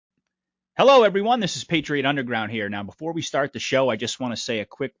Hello, everyone. This is Patriot Underground here. Now, before we start the show, I just want to say a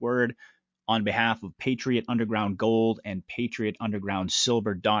quick word on behalf of Patriot Underground Gold and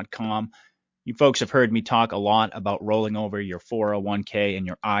PatriotUndergroundSilver.com. You folks have heard me talk a lot about rolling over your 401k and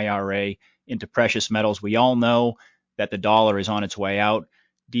your IRA into precious metals. We all know that the dollar is on its way out.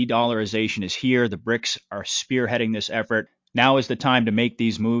 De-dollarization is here. The BRICS are spearheading this effort. Now is the time to make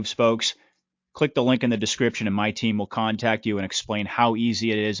these moves, folks. Click the link in the description and my team will contact you and explain how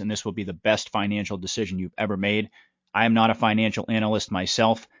easy it is, and this will be the best financial decision you've ever made. I am not a financial analyst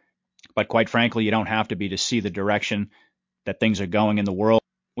myself, but quite frankly, you don't have to be to see the direction that things are going in the world.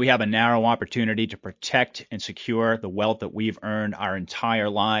 We have a narrow opportunity to protect and secure the wealth that we've earned our entire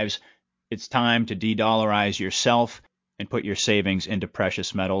lives. It's time to de-dollarize yourself and put your savings into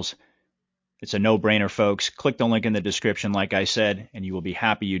precious metals. It's a no-brainer, folks. Click the link in the description, like I said, and you will be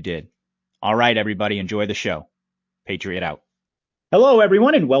happy you did. All right, everybody, enjoy the show. Patriot out. Hello,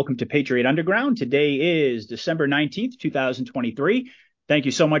 everyone, and welcome to Patriot Underground. Today is December 19th, 2023. Thank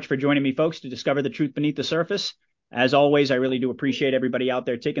you so much for joining me, folks, to discover the truth beneath the surface. As always, I really do appreciate everybody out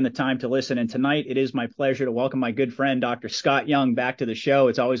there taking the time to listen. And tonight, it is my pleasure to welcome my good friend, Dr. Scott Young, back to the show.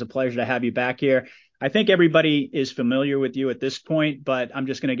 It's always a pleasure to have you back here. I think everybody is familiar with you at this point, but I'm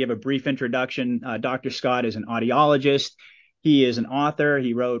just going to give a brief introduction. Dr. Scott is an audiologist. He is an author.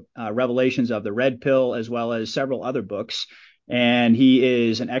 He wrote Revelations of the Red Pill, as well as several other books. And he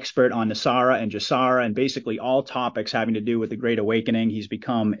is an expert on NESARA and GESARA and basically all topics having to do with the Great Awakening. He's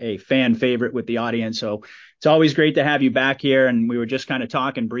become a fan favorite with the audience. So it's always great to have you back here. And we were just kind of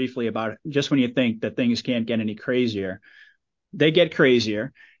talking briefly about just when you think that things can't get any crazier, they get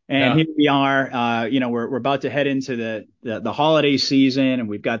crazier. And here we are, we're about to head into the holiday season, and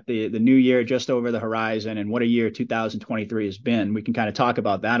we've got the new year just over the horizon, and what a year 2023 has been. We can kind of talk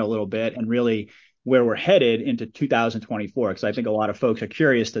about that a little bit and really where we're headed into 2024, because I think a lot of folks are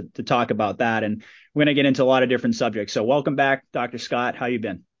curious to talk about that. And we're going to get into a lot of different subjects. So welcome back, Dr. Scott. How you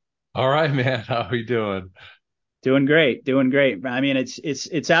been? All right, man. How are you doing? Doing great. Doing great. I mean,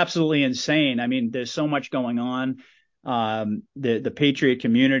 it's absolutely insane. I mean, there's so much going on. The Patriot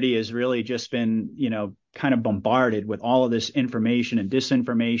community has really just been, kind of bombarded with all of this information and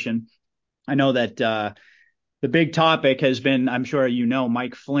disinformation. I know that the big topic has been, I'm sure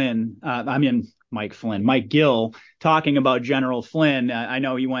Mike Gill talking about General Flynn. I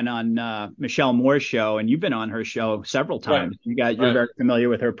know he went on Michelle Moore's show, and you've been on her show several times. Right. You're very familiar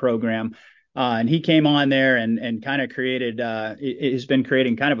with her program. And he came on there and kind of created, it has been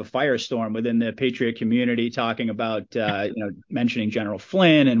creating kind of a firestorm within the Patriot community, talking about, mentioning General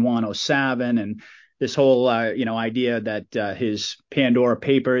Flynn and Juan O'Savin and this whole, idea that his Pandora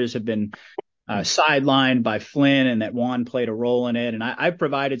Papers have been sidelined by Flynn and that Juan played a role in it. And I've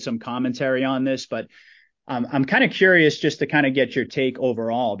provided some commentary on this, but I'm kind of curious just to kind of get your take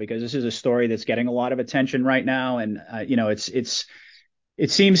overall, because this is a story that's getting a lot of attention right now. And, it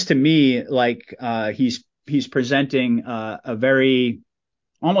seems to me like he's presenting a very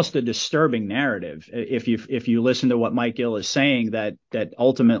almost a disturbing narrative. If you listen to what Mike Gill is saying, that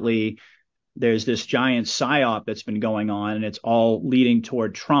ultimately there's this giant psyop that's been going on, and it's all leading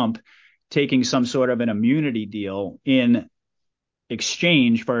toward Trump taking some sort of an immunity deal in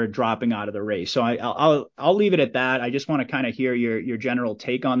exchange for dropping out of the race. So I'll leave it at that. I just want to kind of hear your general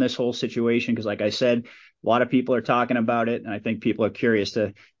take on this whole situation, because like I said, a lot of people are talking about it, and I think people are curious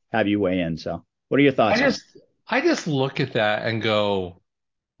to have you weigh in. So what are your I thoughts on it? just I just look at that and go,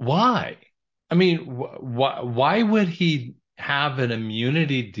 why? I mean, why would he have an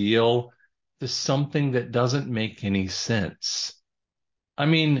immunity deal to something that doesn't make any sense? I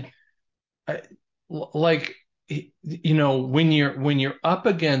mean, I, like when you're up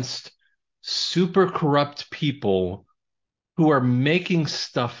against super corrupt people who are making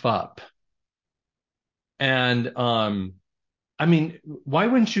stuff up, and I mean, why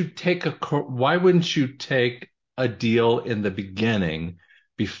wouldn't you take a deal in the beginning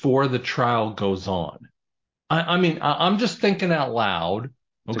before the trial goes on? I'm just thinking out loud.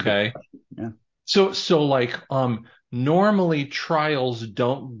 It's a good Okay. question. Yeah. So like, normally trials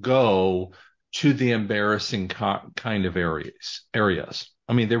don't go to the embarrassing kind of areas.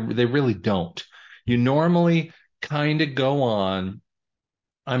 I mean, they really don't. You normally kind of go on.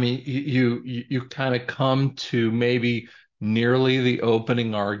 I mean, you kind of come to maybe nearly the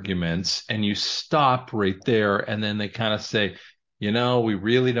opening arguments, and you stop right there, and then they kind of say, we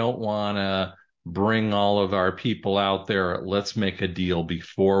really don't want to bring all of our people out there. Let's make a deal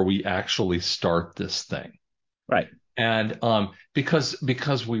before we actually start this thing. Right. And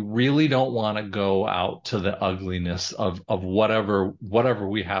because we really don't want to go out to the ugliness of whatever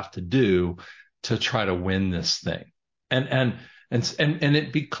we have to do to try to win this thing. And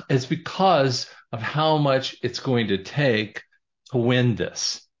It's because of how much it's going to take to win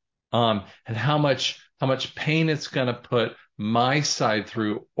this, and how much pain it's going to put my side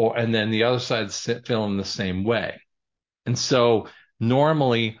through, and then the other side feeling the same way. And so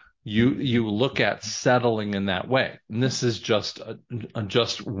normally you look at settling in that way, and this is just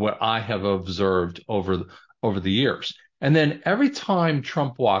what I have observed over the years. And then every time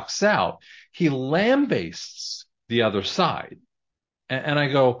Trump walks out, he lambastes the other side, and I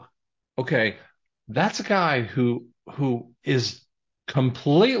go, okay, that's a guy who is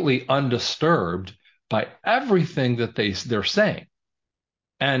completely undisturbed by everything that they're saying,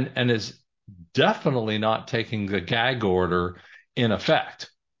 and is definitely not taking the gag order in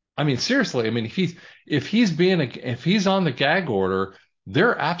effect. I mean, seriously, I mean, if he's on the gag order,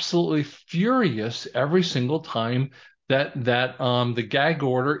 they're absolutely furious every single time that the gag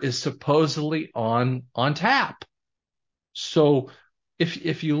order is supposedly on tap. So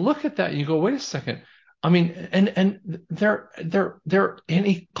if you look at that and you go, wait a second, I mean, and and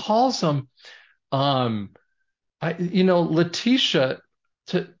he calls them, Letitia,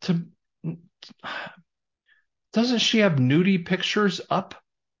 to doesn't she have nudie pictures up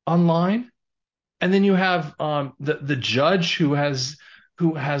online? And then you have the judge who has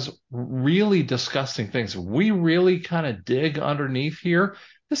really disgusting things. We really kind of dig underneath here.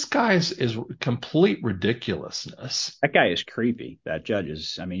 This guy is complete ridiculousness. That guy is creepy. That judge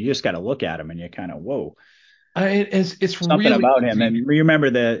is. I mean, you just got to look at him and you kind of whoa, It's something really about him. And easy. you remember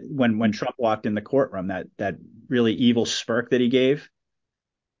the when Trump walked in the courtroom, that really evil smirk that he gave.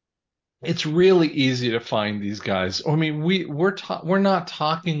 It's really easy to find these guys. I mean, we're not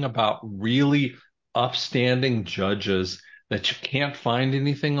talking about really upstanding judges that you can't find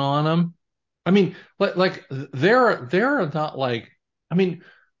anything on them. I mean, like they're not like. I mean,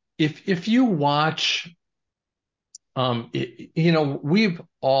 if you watch, we've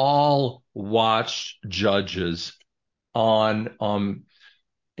all watched judges on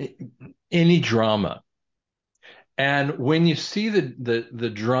any drama. And when you see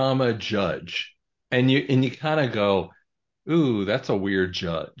the drama judge, and you kind of go, "Ooh, that's a weird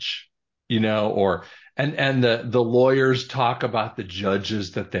judge," or and the lawyers talk about the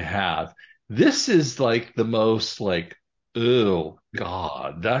judges that they have. This is like the most like, "Oh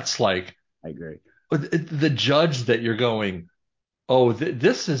God," that's like I agree. the judge that you're going, "Oh,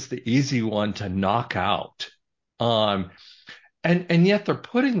 this is the easy one to knock out." Um, and yet they're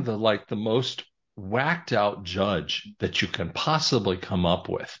putting the most whacked out judge that you can possibly come up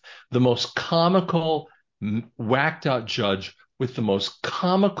with, the most comical, whacked out judge with the most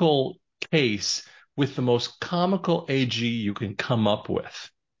comical case, with the most comical AG you can come up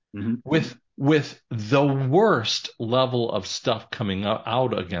Hmm. with the worst level of stuff coming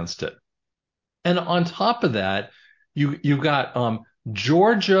out against it. And on top of that, you got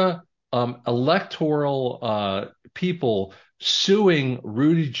Georgia electoral people suing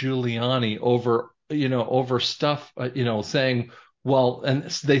Rudy Giuliani over stuff, saying, well, and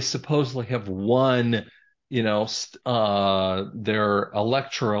they supposedly have won, their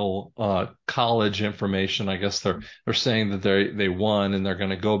electoral college information. I guess they're saying that they won, and they're going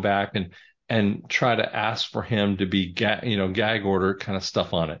to go back and try to ask for him to be gag order kind of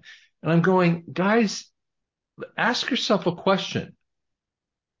stuff on it. And I'm going, guys, ask yourself a question.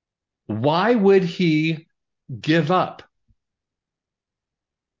 Why would he give up?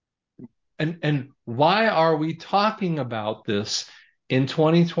 And why are we talking about this in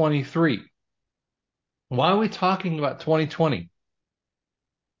 2023? Why are we talking about 2020?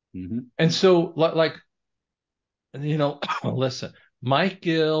 Hmm. And so, listen, Mike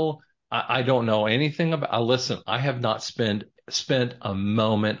Gill, I don't know anything about. Listen, I have not spent a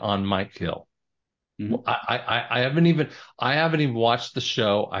moment on Mike Gill. Hmm. I haven't even watched the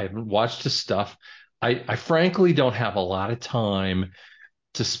show. I haven't watched his stuff. I frankly don't have a lot of time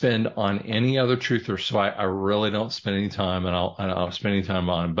to spend on any other truther, so I really don't spend any time, and I'll spend any time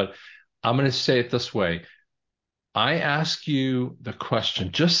on him. But I'm going to say it this way: I ask you the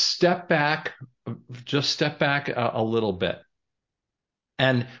question. Just step back a little bit,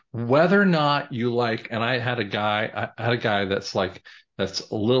 and whether or not you like. And I had a guy that's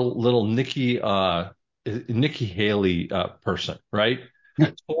a little Nikki Haley person, right?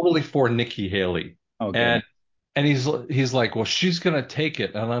 Totally for Nikki Haley. Oh And goodness. and he's like, well, she's gonna take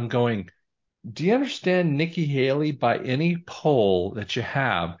it. And I'm going, do you understand Nikki Haley by any poll that you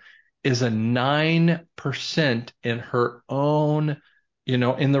have is a 9% in her own,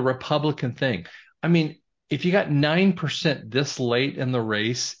 in the Republican thing. I mean, if you got 9% this late in the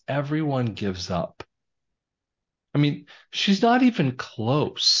race, everyone gives up. I mean, she's not even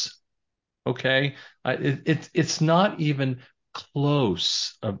close. Okay. It's not even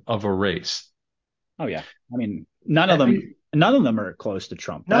close of a race. Oh yeah. I mean, I mean, none of them are close to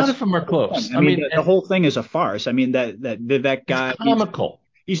Trump. none That's of them the are whole point. close. I I mean, mean, the and whole thing is a farce. I mean, that Vivek it's guy, comical.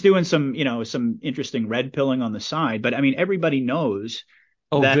 he's doing some, some interesting red pilling on the side, but I mean, everybody knows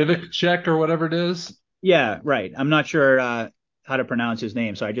Oh, that. Vivek Check or whatever it is. Yeah, right. I'm not sure how to pronounce his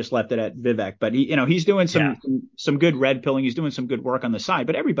name, so I just left it at Vivek. But he's doing Yeah. some good red pilling. He's doing some good work on the side.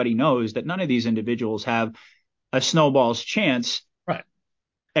 But everybody knows that none of these individuals have a snowball's chance Right.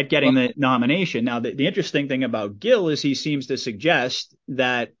 at Well, getting the nomination. Now, the interesting thing about Gill is he seems to suggest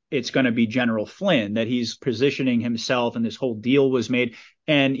that it's going to be General Flynn, that he's positioning himself, and this whole deal was made.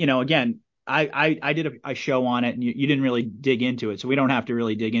 And again, I did a show on it, and you didn't really dig into it, so we don't have to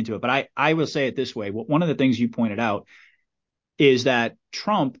really dig into it. But I will say it this way: one of the things you pointed out is that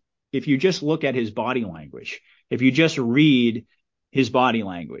Trump, if you just look at his body language, if you just read his body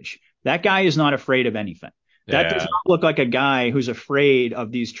language, that guy is not afraid of anything. That does yeah. not look like a guy who's afraid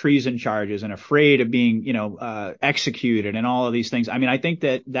of these treason charges and afraid of being, executed and all of these things. I mean, I think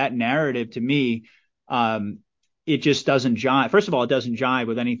that narrative to me, it just doesn't jive. First of all, it doesn't jive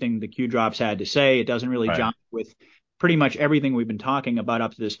with anything the Q drops had to say. It doesn't really Right. jive with pretty much everything we've been talking about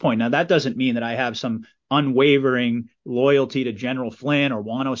up to this point. Now, that doesn't mean that I have some unwavering loyalty to General Flynn or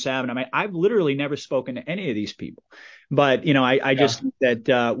Juan O'Savin. I mean, I've literally never spoken to any of these people. But I Yeah. just think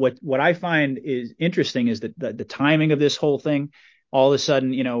that what I find is interesting is that the timing of this whole thing. All of a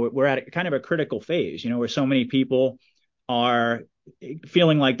sudden, we're at kind of a critical phase. Where so many people are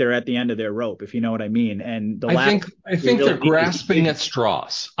feeling like they're at the end of their rope, if you know what I mean. And the I last think I we think really they're need is grasping decision. at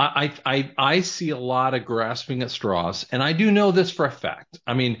straws. I see a lot of grasping at straws, and I do know this for a fact.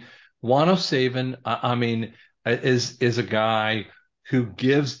 I mean, Juan O'Savin, I mean, is a guy who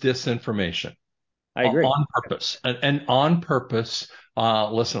gives disinformation I agree. on purpose, and on purpose.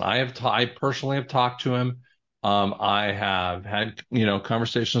 Listen, I personally have talked to him. I have had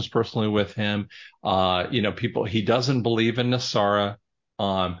conversations personally with him. People he doesn't believe in Nasara,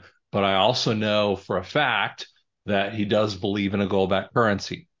 um, but I also know for a fact that he does believe in a gold-backed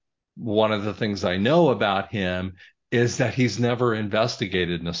currency. One of the things I know about him is that he's never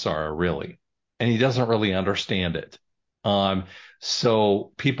investigated Nasara really, and he doesn't really understand it. Um,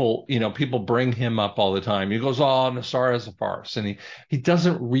 so people bring him up all the time. He goes, "Oh, Nassar is a farce," and he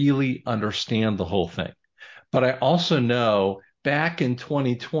doesn't really understand the whole thing. But I also know back in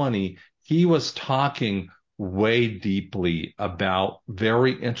 2020, he was talking way deeply about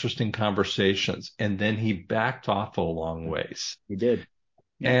very interesting conversations, and then he backed off a long ways. He did.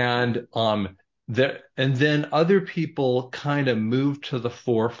 Yeah. And then other people kind of moved to the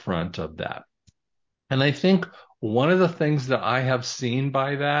forefront of that. And I think one of the things that I have seen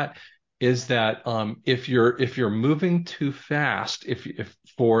by that is that if you're moving too fast, if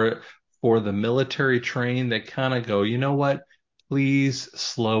for the military train, they kind of go, you know what? Please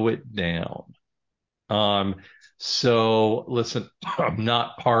slow it down. Um, so listen, I'm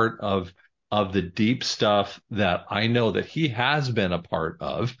not part of the deep stuff that I know that he has been a part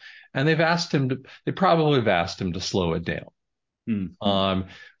of, and they probably have asked him to slow it down. Mm-hmm. Um,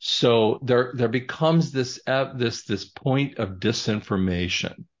 so there becomes this point of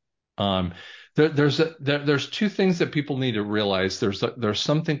disinformation. Um, there's two things that people need to realize. There's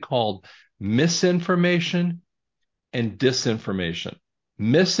something called misinformation and disinformation.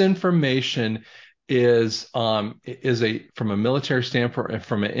 Misinformation is a from a military standpoint,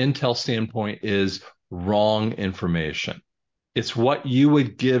 from an intel standpoint, is wrong information. It's what you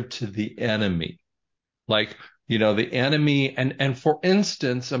would give to the enemy, like the enemy. And for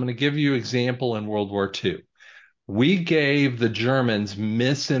instance, I'm going to give you an example. In World War II, we gave the Germans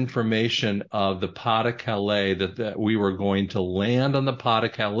misinformation of the Pas de Calais, that we were going to land on the Pas de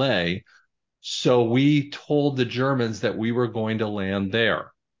Calais. So we told the Germans that we were going to land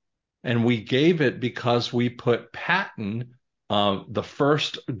there, and we gave it because we put Patton, the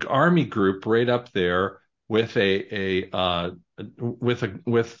first army group, right up there with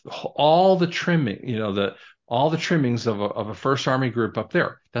with all the trimming, the all the trimmings of a first army group up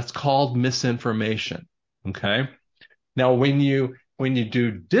there. That's called misinformation. Okay. Now, when you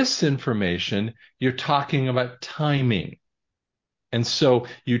do disinformation, you're talking about timing. And so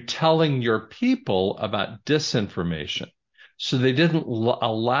you're telling your people about disinformation. So they didn't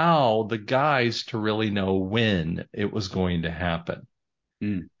allow the guys to really know when it was going to happen.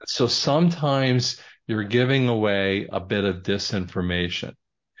 Mm. So sometimes you're giving away a bit of disinformation.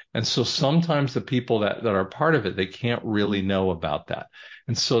 And so sometimes the people that are part of it, they can't really know about that.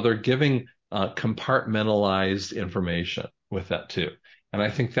 And so they're giving compartmentalized information with that too. And I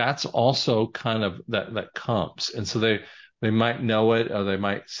think that's also kind of that comes. And so they might know it, or they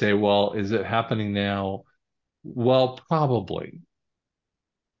might say, well, is it happening now? Well, probably.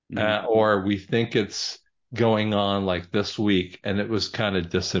 Hmm. Or we think it's going on like this week, and it was kind of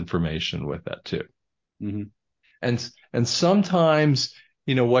disinformation with that too. Hmm. And sometimes,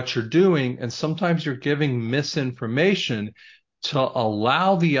 what you're doing, and sometimes you're giving misinformation to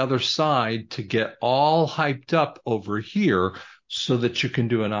allow the other side to get all hyped up over here so that you can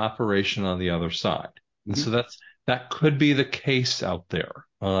do an operation on the other side. And Hmm. so that could be the case out there.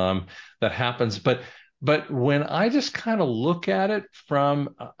 That happens. But when I just kind of look at it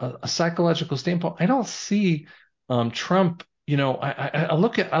from a psychological standpoint, I don't see Trump. I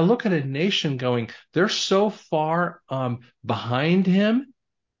look at a nation going, they're so far behind him.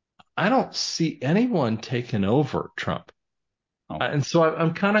 I don't see anyone taking over Trump. Oh. And so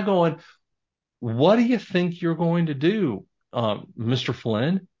I'm kind of going, what do you think you're going to do, Mr.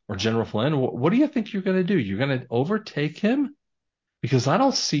 Flynn or General Flynn? What do you think you're going to do? You're going to overtake him? Because I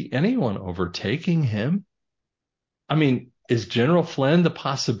don't see anyone overtaking him. I mean, is General Flynn the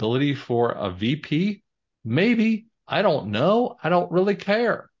possibility for a VP? Maybe. I don't know. I don't really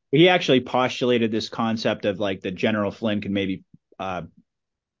care. He actually postulated this concept of like the General Flynn could maybe uh,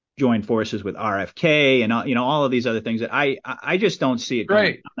 join forces with RFK and all of these other things that I just don't see it going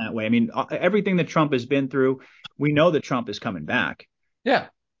Great. down that way. I mean, everything that Trump has been through, we know that Trump is coming back. Yeah.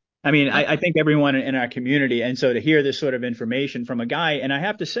 I mean, I think everyone in our community, and so to hear this sort of information from a guy, and I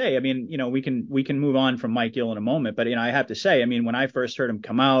have to say, I mean, we can move on from Mike Gill in a moment, but I have to say, I mean, when I first heard him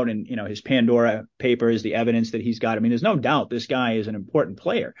come out and his Pandora Papers, the evidence that he's got, I mean, there's no doubt this guy is an important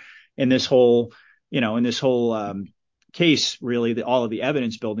player in this whole, case, really, all of the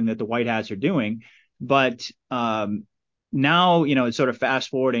evidence building that the White Hats are doing, but now it's sort of fast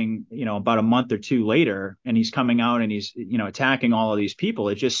forwarding about a month or two later, and he's coming out and he's attacking all of these people.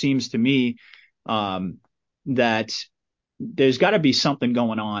 It just seems to me that there's got to be something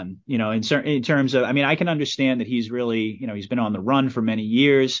going on, in terms of, I mean, I can understand that he's really, he's been on the run for many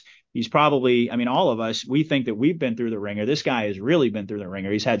years. He's probably, I mean, all of us, we think that we've been through the ringer. This guy has really been through the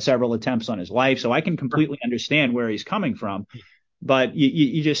ringer. He's had several attempts on his life, so I can completely understand where he's coming from. But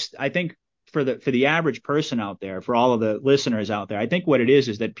you just, I think for the average person out there, for all of the listeners out there, I think what it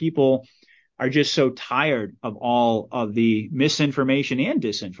is that people are just so tired of all of the misinformation and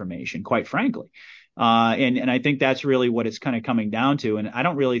disinformation, quite frankly. And I think that's really what it's kind of coming down to. And I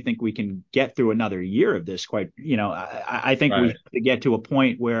don't really think we can get through another year of this. I think we Right. have to get to a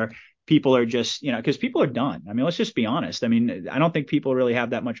point where people are just, because people are done. I mean, let's just be honest. I mean, I don't think people really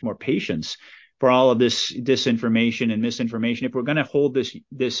have that much more patience for all of this disinformation and misinformation. If we're going to hold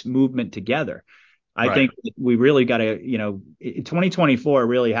this movement together, I Right. think we really got to, 2024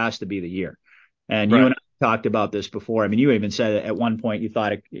 really has to be the year. And you Right. and I talked about this before. I mean, you even said at one point you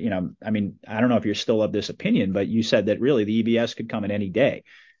thought, I mean, I don't know if you're still of this opinion, but you said that really the EBS could come in any day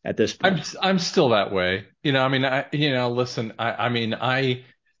at this I'm point. I'm still that way. I mean, listen, I mean,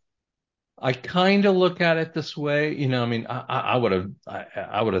 I kind of look at it this way. I mean, I would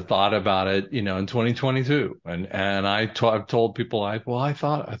have thought about it, in 2022, and I've told people, I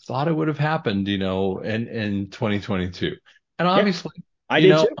thought it would have happened, in 2022, and Yeah, obviously, I you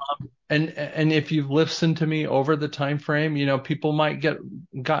did know, too. and if you've listened to me over the time frame, people might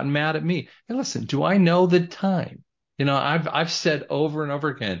gotten mad at me. Hey, listen, do I know the time? I've said over and over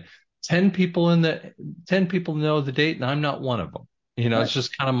again, 10 people know the date, and I'm not one of them. Right. It's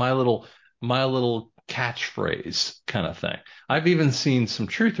just kind of my little catchphrase kind of thing. I've even seen some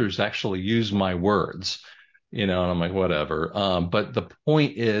truthers actually use my words, and I'm like, whatever. But the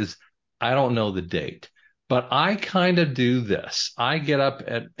point is, I don't know the date, but I kind of do this. I get up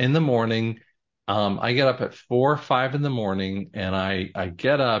in the morning. I get up at 4 or 5 in the morning, and I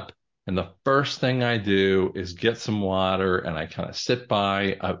get up, and the first thing I do is get some water, and I kind of sit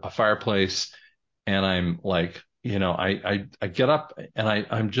by a fireplace, and I'm like, I get up, and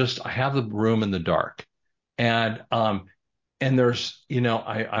I have the room in the dark, and there's,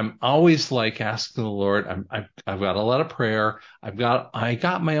 I'm always like asking the Lord. I've got a lot of prayer. I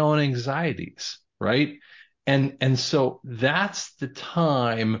got my own anxieties, right? And so that's the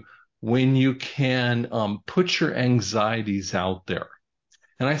time when you can put your anxieties out there.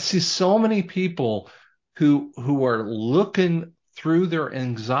 And I see so many people who are looking through their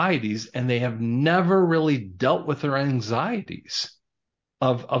anxieties, and they have never really dealt with their anxieties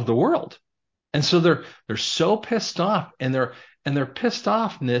of the world. And so they're so pissed off, and their pissed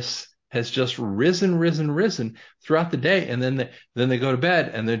offness has just risen throughout the day. And then they go to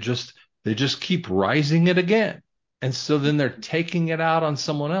bed, and they just keep rising it again. And so then they're taking it out on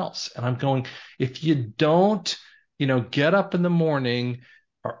someone else. And I'm going, if you don't, get up in the morning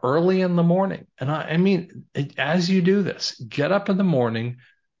or early in the morning, and I mean, as you do this, get up in the morning,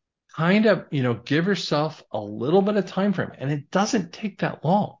 kind of, give yourself a little bit of time frame, and it doesn't take that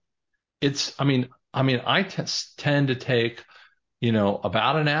long. It's, I tend to take,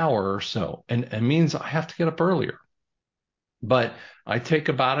 about an hour or so, and it means I have to get up earlier, but I take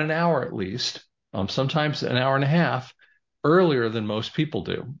about an hour at least, sometimes an hour and a half earlier than most people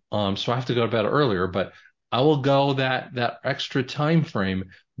do. So I have to go to bed earlier, but I will go that extra time frame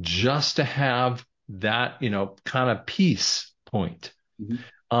just to have that, kind of peace point,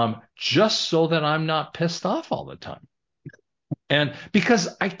 Mhm. just so that I'm not pissed off all the time. And because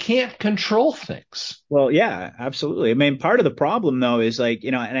I can't control things. Well, yeah, absolutely. I mean, part of the problem though is like,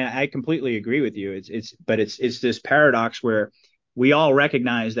 and I completely agree with you. But it's this paradox where we all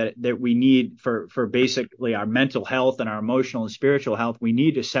recognize that we need for basically our mental health and our emotional and spiritual health, we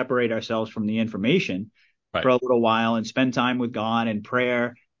need to separate ourselves from the information for Right. a little while and spend time with God and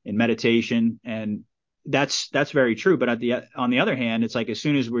prayer and meditation. And that's very true. But on the other hand, it's like as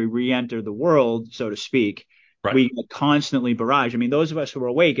soon as we re-enter the world, so to speak, Right. we get constantly barrage. I mean, those of us who are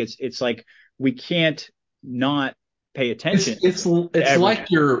awake, it's like we can't not pay It's attention it's to it's everything.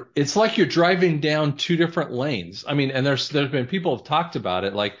 like you're driving down two different lanes. I mean, and there's been people have talked about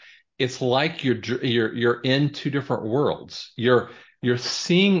it. Like it's like you're in two different worlds. You're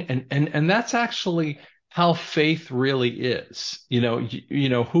seeing, and that's actually how faith really is.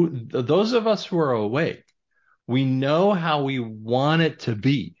 Those of us who are awake, we know how we want it to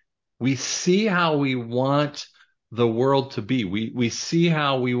be. We see how we want the world to be. We see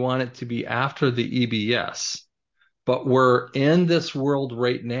how we want it to be after the EBS, but we're in this world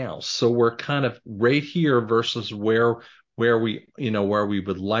right now. So we're kind of right here versus where we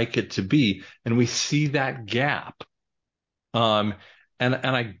would like it to be. And we see that gap. Um, and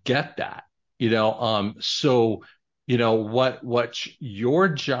I get that, so, what your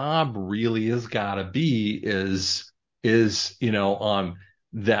job really has got to be is,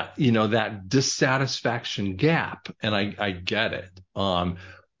 that dissatisfaction gap. And I get it.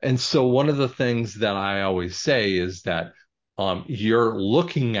 And so one of the things that I always say is that, you're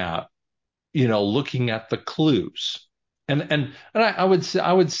looking at the clues. I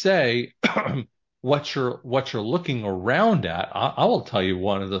would say what you're looking around at. I will tell you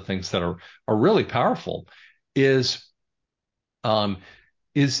one of the things that are really powerful is um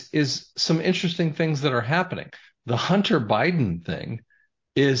is some interesting things that are happening. The Hunter Biden thing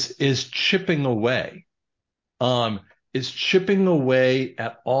is chipping away. Um, is chipping away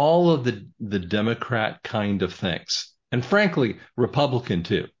at all of the Democrat kind of things, and frankly, Republican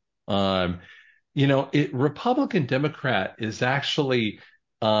too. Um, Republican Democrat is actually,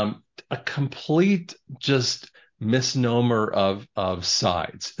 a complete just misnomer of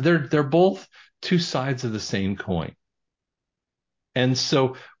sides. They're both two sides of the same coin. And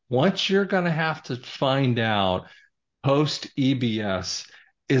so what you're going to have to find out post EBS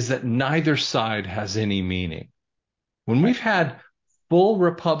is that neither side has any meaning. When Right. we've had full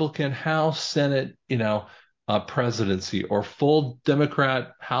Republican House, Senate, presidency, or full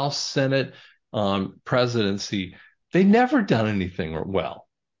Democrat House, Senate, presidency, they never done anything well.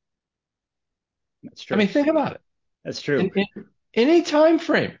 That's I true. mean, think about it. That's true. In any time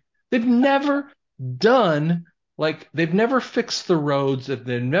frame, they've never done, like, they've never fixed the roads,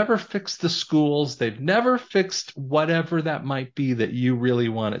 they've never fixed the schools, they've never fixed whatever that might be that you really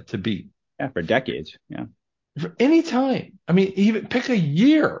want it to be. Yeah, for decades. Yeah. For any time. I mean, even pick a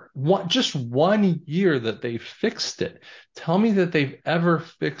year, just 1 year that they fixed it. Tell me that they've ever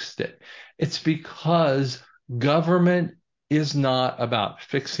fixed it. It's because government is not about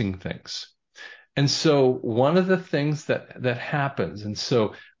fixing things. And so one of the things that happens, and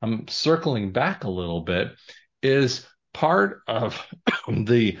so I'm circling back a little bit, is part of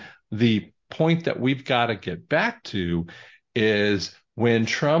the point that we've got to get back to is when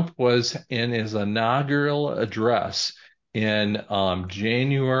Trump was in his inaugural address in,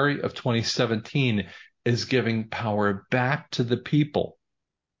 January of 2017, is giving power back to the people.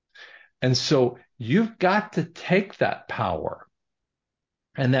 And so you've got to take that power,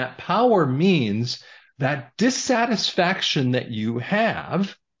 and that power means that dissatisfaction that you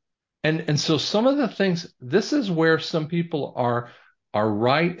have. And so some of the things, this is where some people are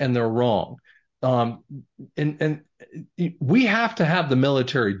right and they're wrong. Um, and we have to have the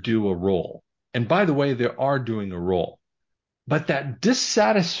military do a role. And by the way, they are doing a role. But that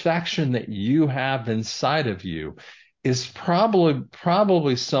dissatisfaction that you have inside of you is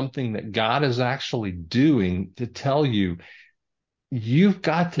probably something that God is actually doing to tell you you've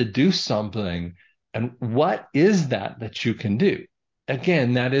got to do something. And what is that you can do?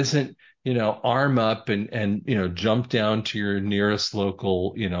 Again, that isn't, arm up and, jump down to your nearest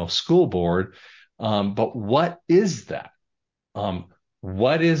local, school board. But what is that? Um,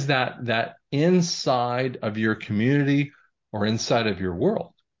 What is that inside of your community or inside of your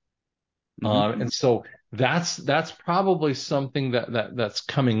world? And so that's probably something that's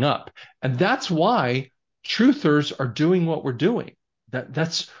coming up, and that's why truthers are doing what we're doing.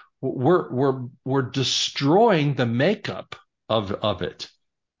 That's we're destroying the makeup of it.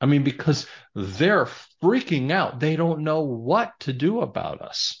 I mean, because they're freaking out. They don't know what to do about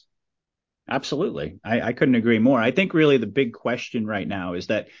us. Absolutely. I couldn't agree more. I think really the big question right now is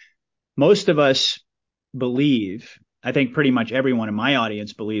that most of us believe, I think pretty much everyone in my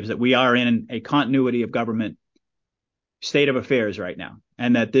audience believes, that we are in a continuity of government state of affairs right now.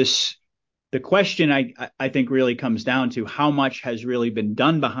 And that the question I think really comes down to how much has really been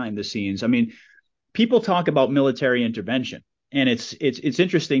done behind the scenes. I mean, people talk about military intervention, and it's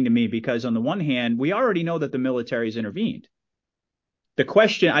interesting to me because on the one hand, we already know that the military has intervened. The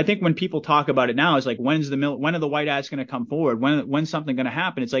question, I think, when people talk about it now is like, when are the white hats going to come forward? When's something going to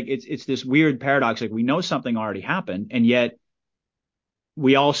happen? It's like, it's this weird paradox. Like, we know something already happened, and yet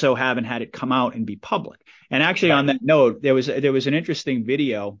we also haven't had it come out and be public. And actually, on that note, there was an interesting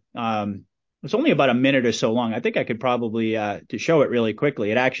video. It's only about a minute or so long. I think I could probably to show it really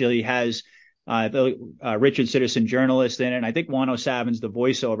quickly. It actually has the Richard Citizen journalist in it. And I think Juan O'Savin's the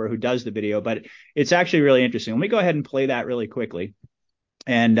voiceover who does the video, but it's actually really interesting. Let me go ahead and play that really quickly.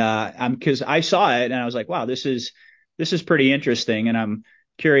 And because I saw it and I was like, wow, this is pretty interesting. And I'm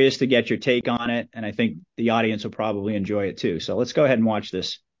curious to get your take on it. And I think the audience will probably enjoy it too. So let's go ahead and watch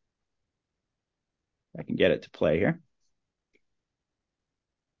this. I can get it to play here.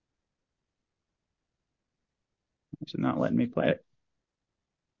 Is it not letting me play it?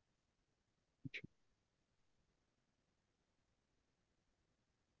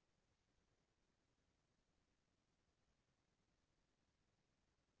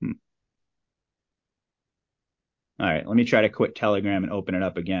 All right, let me try to quit Telegram and open it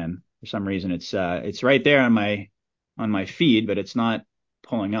up again. For some reason, it's right there on my feed, but it's not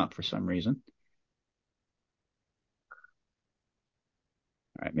pulling up for some reason.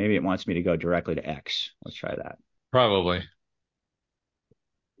 All right, maybe it wants me to go directly to X. Let's try that. Probably.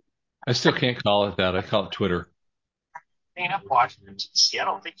 I still can't call it that. I call it Twitter. Up Washington, D.C. I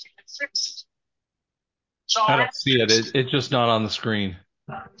don't think you can fix it. So I don't see it. It's just not on the screen.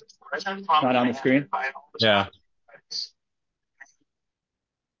 Not on the screen? Yeah.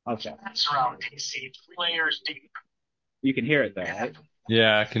 Okay. That's around D.C. 3 layers deep. You can hear it though, right?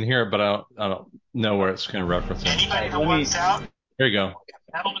 Yeah, I can hear it, but I don't know where it's going to reference it. Anybody that wants out, here you go.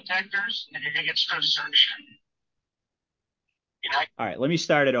 Metal detectors, and you're going to get strip search. All right, let me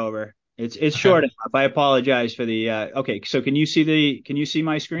start it over. It's short enough. I apologize for the okay, so can you see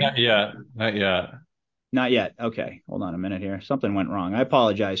my screen? Not yet. Not yet. Okay. Hold on a minute here. Something went wrong. I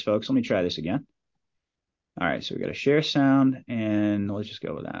apologize, folks. Let me try this again. All right, so we got to share sound, and let's just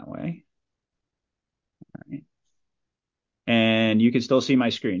go that way. All right. And you can still see my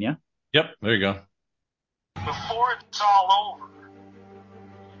screen, yeah? Yep, there you go. Before it's all over,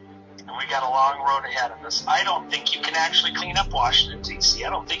 and we got a long road ahead of us, I don't think you can actually clean up Washington, D.C. I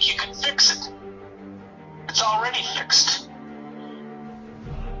don't think you can fix it. It's already fixed.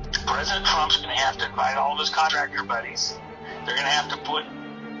 President Trump's going to have to invite all of his contractor buddies. They're going to have to put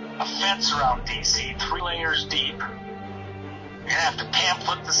a fence around D.C. 3 layers deep. You're going to have to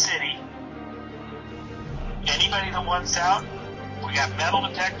pamphlet the city. Anybody that wants out, we got metal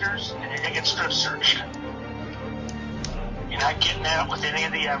detectors, and you're going to get strip searched. You're not getting out with any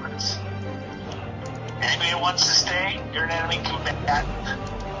of the evidence. Anybody that wants to stay, you're an enemy combatant.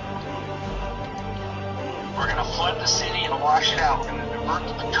 We're going to flood the city and wash it out. We're going to divert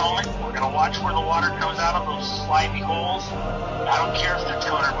the Potomac. We're going to watch where the water comes out of those slimy holes. I don't care if they're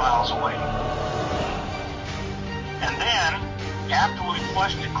 200 miles away. And then, after we've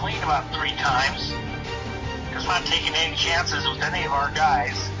flushed it clean about 3 times, because we're not taking any chances with any of our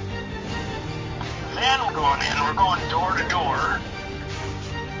guys, then we're going in, we're going door to door,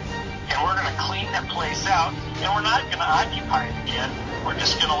 and we're going to clean that place out, and we're not going to occupy it again. We're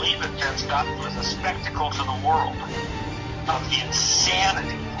just going to leave it fenced up as a spectacle to the world of the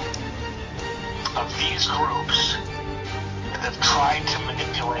insanity of these groups that have tried to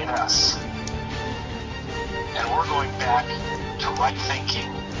manipulate us. And we're going back to right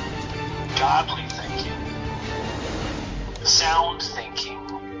thinking, godly thinking, sound thinking.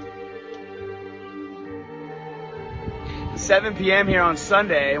 7 p.m. here on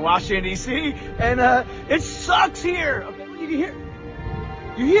Sunday in Washington, D.C., and it sucks here. Okay, you can hear.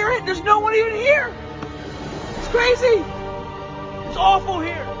 You hear it? There's no one even here. It's crazy. It's awful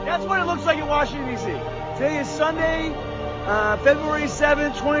here. That's what it looks like in Washington, D.C. Today is Sunday, February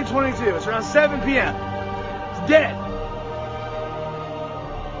 7th, 2022. It's around 7 p.m. It's dead.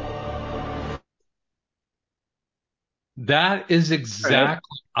 That is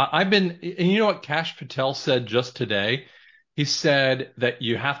exactly. I've been, and you know what Kash Patel said just today? He said that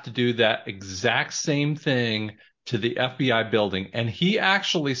you have to do that exact same thing to the FBI building. And he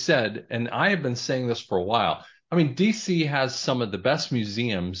actually said, and I have been saying this for a while. I mean, DC has some of the best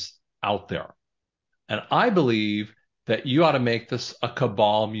museums out there. And I believe that you ought to make this a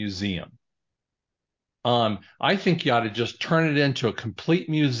cabal museum. I think you ought to just turn it into a complete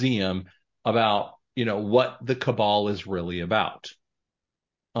museum about, what the cabal is really about.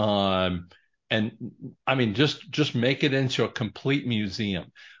 Um, and I mean, just make it into a complete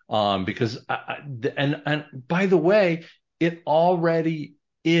museum. Because and by the way, it already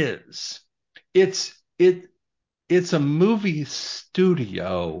is. It's it it's a movie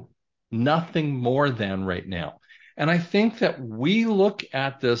studio, nothing more than right now. And I think that we look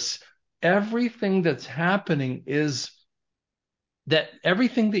at this, everything that's happening is that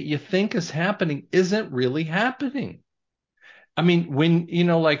everything that you think is happening isn't really happening. I mean, when,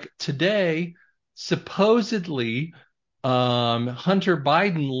 like today, supposedly, Hunter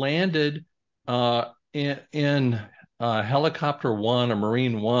Biden landed in helicopter one, or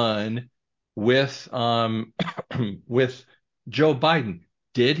Marine One, with with Joe Biden.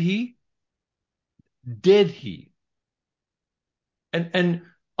 Did he? Did he? And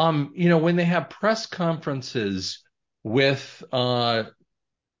when they have press conferences with the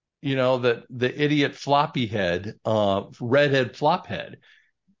idiot floppy head, redhead flophead,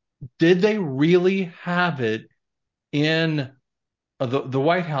 did they really have it in the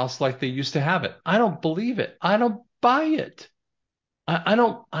White House like they used to have it? I don't believe it. I don't buy it. I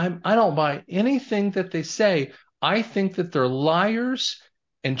don't buy anything that they say. I think that they're liars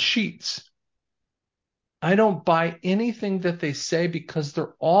and cheats. I don't buy anything that they say because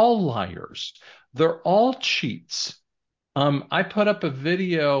they're all liars. They're all cheats. I put up a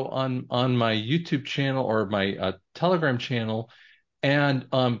video on my YouTube channel, or my Telegram channel, and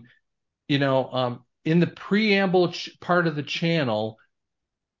in the preamble part of the channel,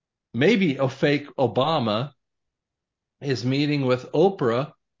 maybe a fake Obama is meeting with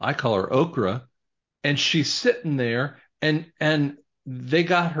Oprah. I call her Okra, and she's sitting there, and they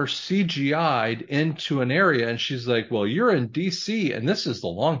got her CGI'd into an area, and she's like, "Well, you're in DC, and this is a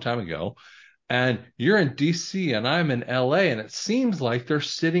long time ago, and you're in DC, and I'm in LA, and it seems like they're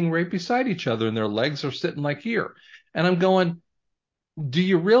sitting right beside each other, and their legs are sitting like here." And I'm going, "Do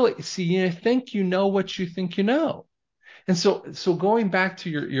you really see? You think you know what you think you know?" And so going back to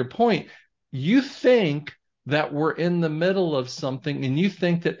your point, you think that we're in the middle of something, and you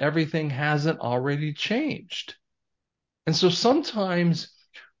think that everything hasn't already changed. And so sometimes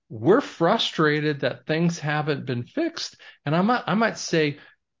we're frustrated that things haven't been fixed. And I might say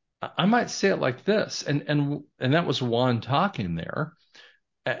it like this, and that was Juan talking there.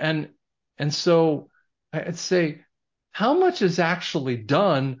 And so I'd say, how much is actually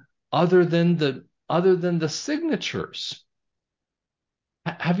done other than the signatures?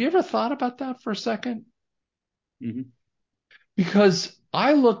 Have you ever thought about that for a second? Mm-hmm. Because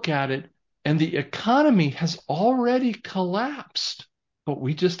I look at it, and the economy has already collapsed, but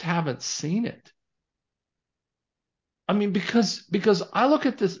we just haven't seen it. I mean, because I look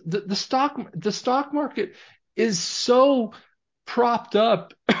at this, the stock market is so propped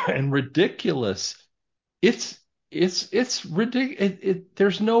up and ridiculous. It's ridiculous.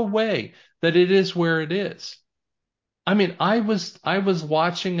 There's no way that it is where it is. I mean, I was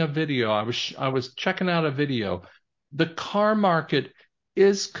watching a video. I was checking out a video. The car market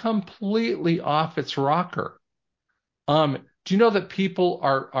is completely off its rocker. Do you know that people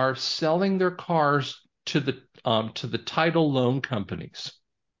are selling their cars to the title loan companies?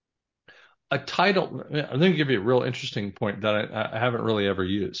 Let me give you a real interesting point that I haven't really ever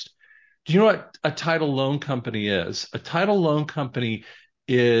used. Do you know what a title loan company is? A title loan company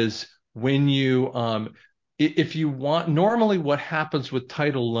is when if you want, normally what happens with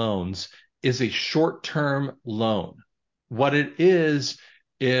title loans is a short-term loan. What it is,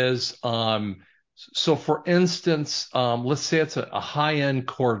 so for instance, let's say it's a high-end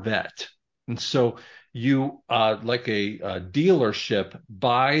Corvette. And so like a dealership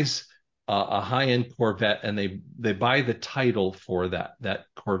buys a high-end Corvette, and they buy the title for that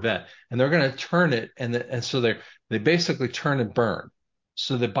Corvette, and they're going to turn it, and so they basically turn and burn.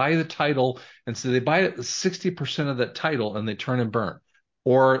 So they buy the title, and so they buy it 60% of that title, and they turn and burn,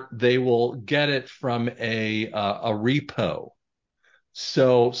 or they will get it from a repo.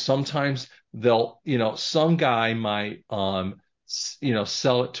 So sometimes some guy might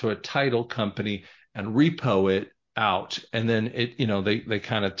sell it to a title company and repo it out, and then they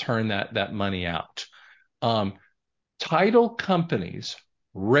kind of turn that money out. Title companies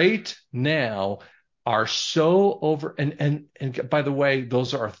right now, are so over, and by the way,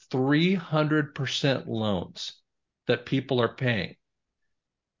 those are 300% loans that people are paying.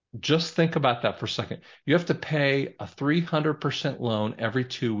 Just think about that for a second. You have to pay a 300% loan every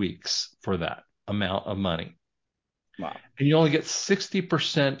 2 weeks for that amount of money. Wow. And you only get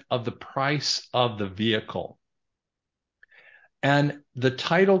 60% of the price of the vehicle. And the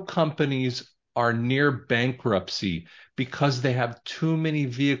title companies are near bankruptcy because they have too many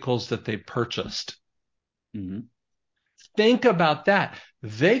vehicles that they purchased. Mm-hmm. Think about that.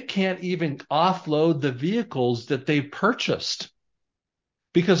 They can't even offload the vehicles that they purchased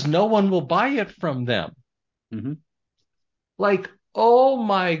because no one will buy it from them. Mm-hmm. Like, oh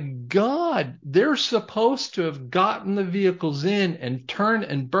my God, they're supposed to have gotten the vehicles in and turn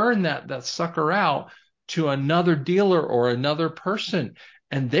and burn that sucker out to another dealer or another person,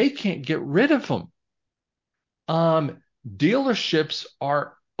 and they can't get rid of them. Dealerships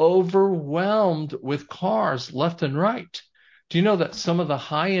are overwhelmed with cars left and right. Do you know that some of the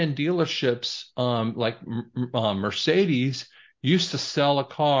high-end dealerships, like Mercedes, used to sell a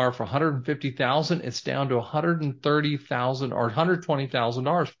car for $150,000? It's down to $130,000 or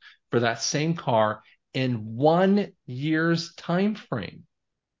 $120,000 for that same car in 1 year's time frame.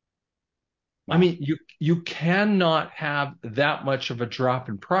 Wow. I mean, you cannot have that much of a drop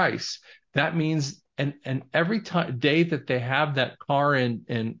in price. That means, and every day that they have that car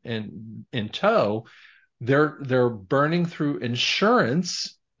in tow, they're burning through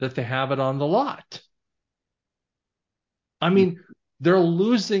insurance that they have it on the lot. I mean, they're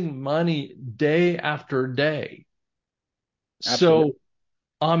losing money day after day. Absolutely.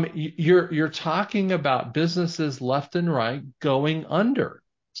 So, you're talking about businesses left and right going under.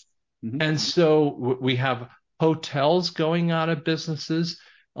 Mm-hmm. And so we have hotels going out of business.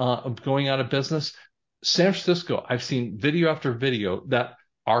 San Francisco, I've seen video after video that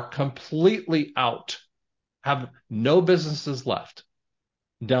are completely out, have no businesses left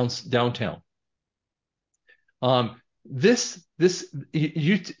downtown.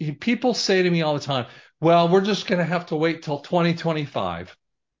 People say to me all the time, well, we're just going to have to wait till 2025.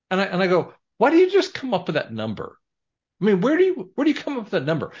 And I go, why do you just come up with that number? I mean, where do you come up with that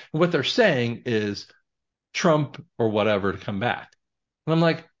number? And what they're saying is Trump or whatever to come back. And I'm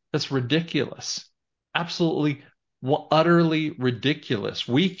like, that's ridiculous. Absolutely, utterly ridiculous.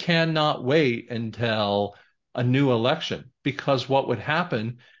 We cannot wait until a new election, because what would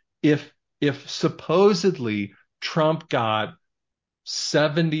happen if supposedly Trump got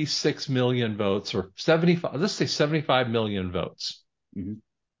 76 million votes, or 75, let's say 75 million votes. Mm-hmm.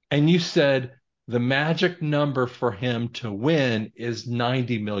 And you said the magic number for him to win is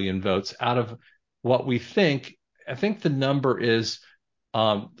 90 million votes out of what we think. I think the number is,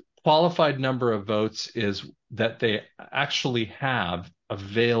 qualified number of votes is that they actually have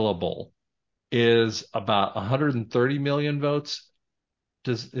available is about 130 million votes.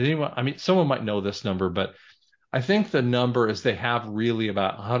 Does anyone, I mean, someone might know this number, but I think the number is they have really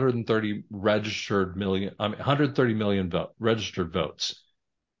about 130 million registered votes.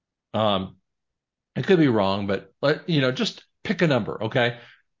 I could be wrong, but just pick a number, okay?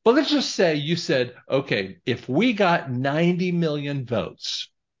 But let's just say you said, okay, if we got 90 million votes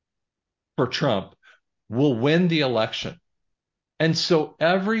for Trump, we'll win the election. And so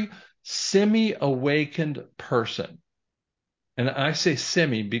every semi-awakened person, and I say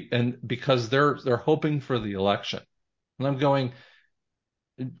because they're hoping for the election. And I'm going,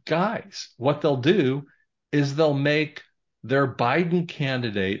 guys, what they'll do is they'll make their Biden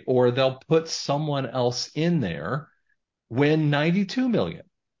candidate, or they'll put someone else in there, win 92 million.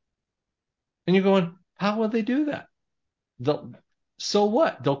 And you're going, how will they do that? So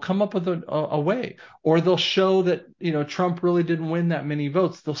what? They'll come up with a way, or they'll show that, Trump really didn't win that many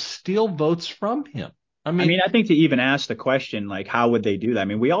votes. They'll steal votes from him. I mean, I think to even ask the question, like, how would they do that? I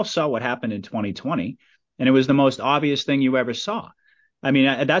mean, we all saw what happened in 2020, and it was the most obvious thing you ever saw. I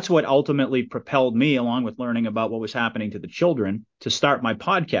mean, that's what ultimately propelled me, along with learning about what was happening to the children, to start my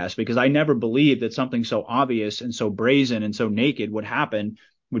podcast, because I never believed that something so obvious and so brazen and so naked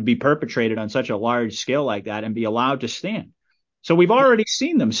would be perpetrated on such a large scale like that and be allowed to stand. So we've already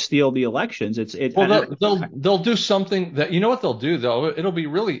seen them steal the elections. They'll do something that, what they'll do though.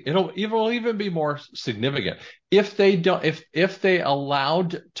 It'll even be more significant if they don't, if they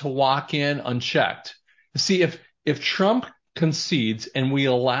allowed to walk in unchecked. See, if Trump concedes and we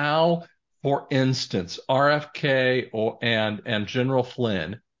allow, for instance, RFK and General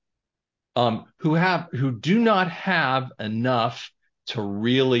Flynn, who do not have enough to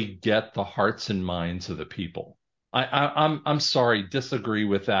really get the hearts and minds of the people. I'm sorry, disagree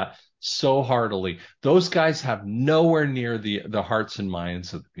with that so heartily. Those guys have nowhere near the hearts and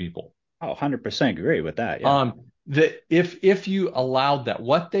minds of the people. Oh, 100% agree with that. Yeah. That if you allowed that,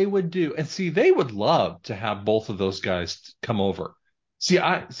 what they would do, and see, they would love to have both of those guys come over.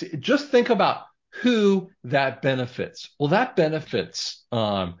 Just think about who that benefits. Well, that benefits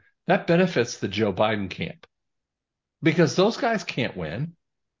the Joe Biden camp because those guys can't win.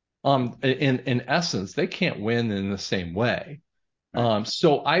 In essence, they can't win in the same way. Right.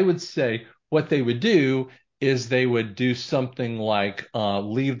 So I would say what they would do is they would do something like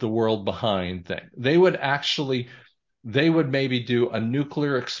leave the world behind thing. They would maybe do a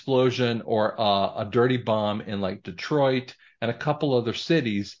nuclear explosion or a dirty bomb in like Detroit and a couple other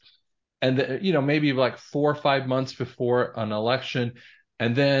cities, and maybe like 4 or 5 months before an election,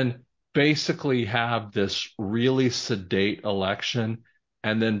 and then basically have this really sedate election,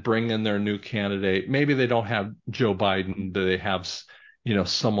 and then bring in their new candidate. Maybe they don't have Joe Biden, but they have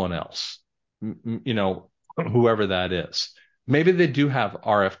someone else, whoever that is. Maybe they do have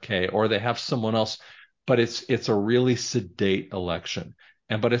RFK or they have someone else, but it's a really sedate election,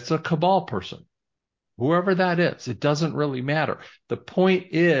 but it's a cabal person, whoever that is. It doesn't really matter. The point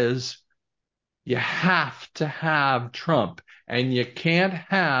is, you have to have Trump, and you can't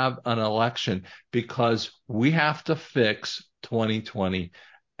have an election because we have to fix 2020.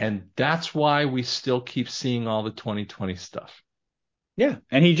 And that's why we still keep seeing all the 2020 stuff. Yeah.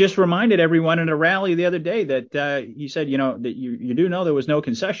 And he just reminded everyone in a rally the other day that he said, that you do know there was no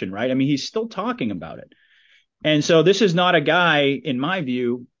concession, right? I mean, he's still talking about it. And so this is not a guy, in my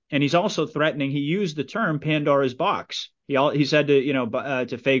view, and he's also threatening. He used the term Pandora's box. He said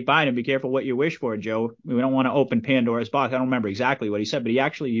to fake Biden, be careful what you wish for, Joe. We don't want to open Pandora's box. I don't remember exactly what he said, but he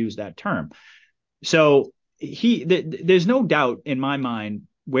actually used that term. So there's no doubt in my mind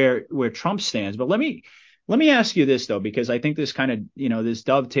where Trump stands. But let me ask you this though, because I think this kind of this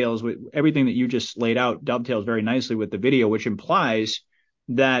dovetails with everything that you just laid out. Dovetails very nicely with the video, which implies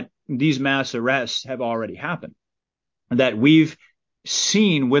that these mass arrests have already happened, that we've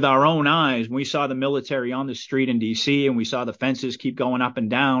seen with our own eyes. We saw the military on the street in DC, and we saw the fences keep going up and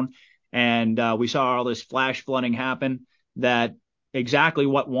down, and we saw all this flash flooding happen. That exactly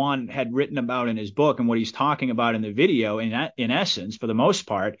what Juan had written about in his book and what he's talking about in the video, in essence, for the most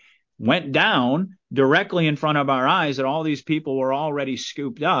part, went down directly in front of our eyes, that all these people were already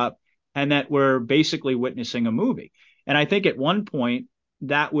scooped up and that we're basically witnessing a movie. And I think at one point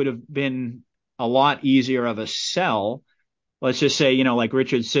that would have been a lot easier of a sell. Let's just say, like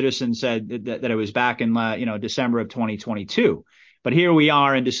Richard Citizen said that it was back in, December of 2022. But here we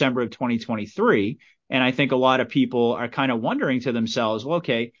are in December of 2023. And I think a lot of people are kind of wondering to themselves, well,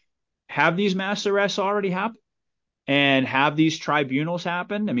 okay, have these mass arrests already happened? And have these tribunals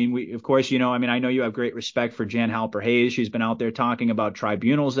happen? I mean, of course, I know you have great respect for Jan Halper Hayes. She's been out there talking about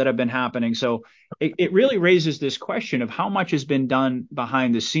tribunals that have been happening. So it really raises this question of how much has been done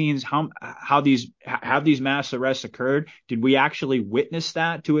behind the scenes. How these mass arrests occurred? Did we actually witness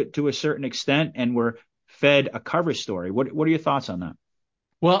that to a certain extent, and were fed a cover story? What are your thoughts on that?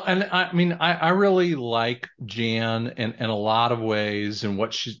 Well, and I mean, I really like Jan in a lot of ways, and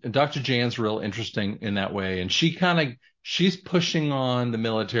Dr. Jan's real interesting in that way. And she's pushing on the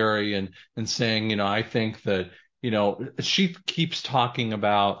military and saying, I think that, she keeps talking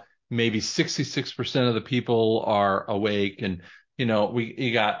about maybe 66% of the people are awake. And,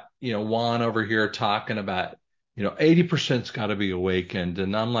 you got, Juan over here talking about, 80%'s got to be awakened.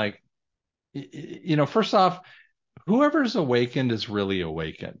 And I'm like, first off, whoever's awakened is really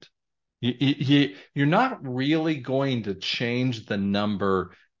awakened. You're not really going to change the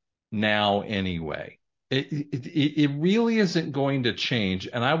number now anyway. It really isn't going to change.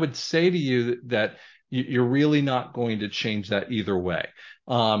 And I would say to you that you're really not going to change that either way.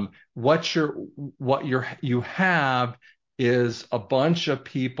 You have is a bunch of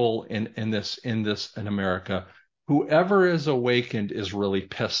people in America. Whoever is awakened is really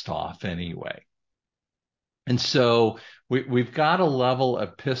pissed off anyway. And so we've got a level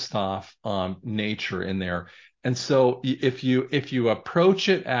of pissed off nature in there. And so if you approach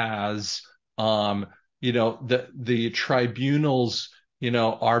it as the tribunals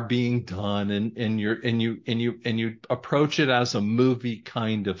are being done, and you approach it as a movie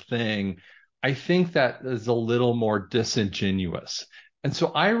kind of thing, I think that is a little more disingenuous. And so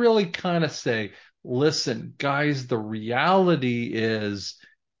I really kind of say, listen, guys, the reality is,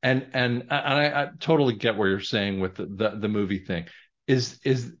 and I totally get what you're saying with the movie thing,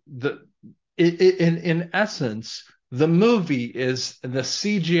 in essence, the movie is the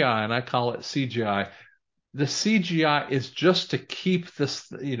CGI, and I call it CGI. The CGI is just to keep this,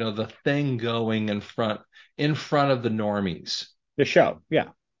 the thing going in front of the normies. The show, yeah.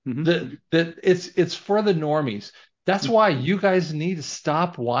 Mm-hmm. It's for the normies. That's why you guys need to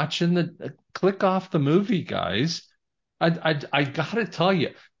stop watching click off the movie, guys. I gotta tell you,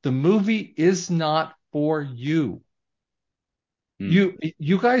 the movie is not for you.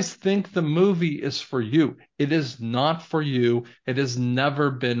 You guys think the movie is for you. It is not for you. It has never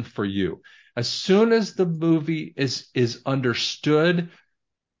been for you. As soon as the movie is understood,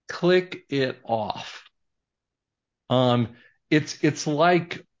 click it off. It's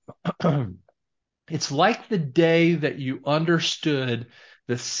like it's like the day that you understood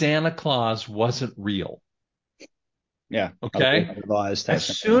that Santa Claus wasn't real. Yeah. Okay. As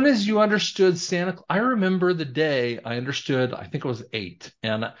soon as you understood I remember the day I understood, I think it was 8.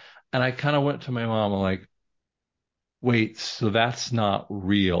 And I kind of went to my mom, I'm like, wait, so that's not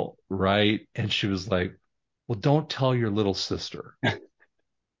real, right? And she was like, well, don't tell your little sister.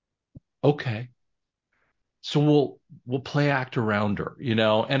 Okay. So we'll play act around her,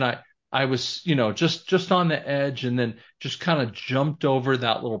 and I was, just on the edge, and then just kind of jumped over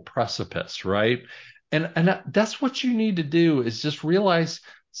that little precipice, right? And that's what you need to do, is just realize,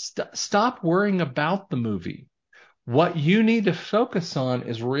 stop worrying about the movie. What you need to focus on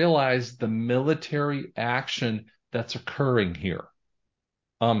is realize the military action that's occurring here.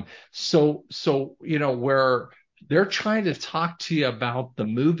 So where they're trying to talk to you about the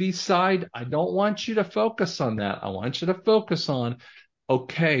movie side, I don't want you to focus on that. I want you to focus on,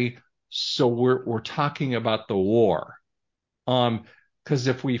 okay, so we're talking about the war. Because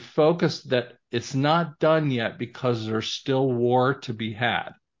if we focus that it's not done yet because there's still war to be had.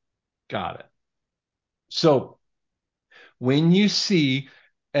 Got it. So when you see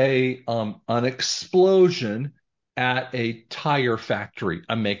an explosion at a tire factory,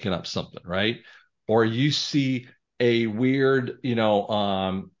 I'm making up something, right? Or you see a weird,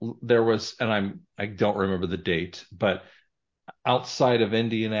 there was, and I don't remember the date, but outside of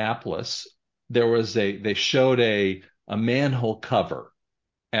Indianapolis, they showed a manhole cover,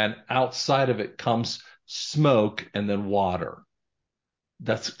 and outside of it comes smoke and then water.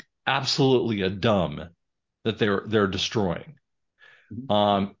 That's absolutely a dumb that they're destroying.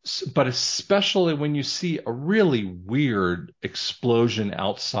 But especially when you see a really weird explosion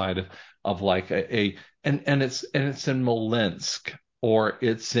outside of like and it's in Molensk, or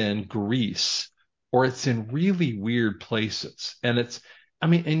it's in Greece, or it's in really weird places. And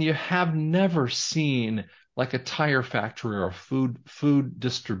you have never seen like a tire factory or a food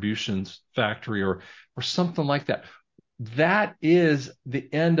distributions factory or something like that. That is the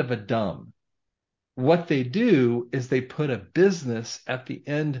end of a dumb. What they do is they put a business at the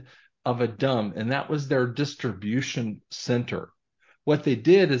end of a dumb, and that was their distribution center. What they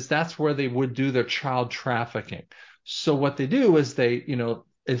did is that's where they would do their child trafficking. So what they do is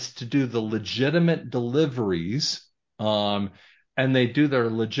is to do the legitimate deliveries, and they do their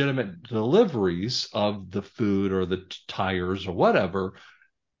legitimate deliveries of the food or the tires or whatever,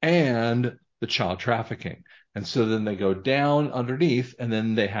 and the child trafficking. And so then they go down underneath, and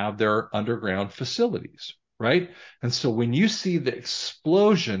then they have their underground facilities, right? And so when you see the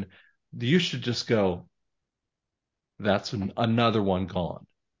explosion, you should just go, that's another one gone.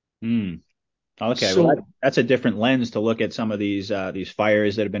 Okay, So, well, that's a different lens to look at some of these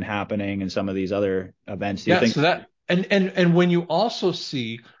fires that have been happening and some of these other events. Do you yeah, think? so that, and when you also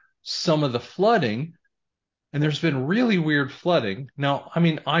see some of the flooding, and there's been really weird flooding. Now, I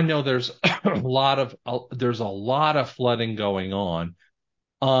mean, I know there's there's a lot of flooding going on.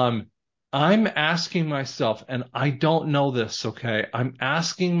 I'm asking myself, and I don't know this, okay? I'm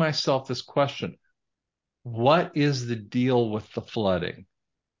asking myself this question. What is the deal with the flooding?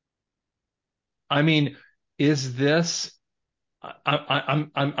 I mean, is this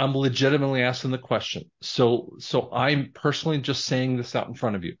I'm legitimately asking the question. So I'm personally just saying this out in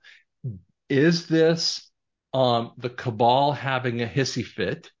front of you. Is this the cabal having a hissy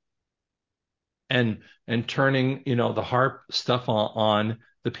fit and turning, the HAARP stuff on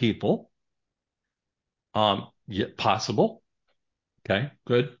the people? Yeah, possible. Okay,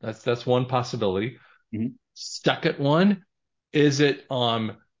 good. That's one possibility. Mhm. Second one, is it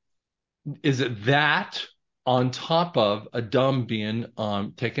that on top of a dumb being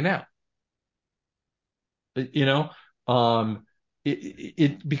taken out? You know,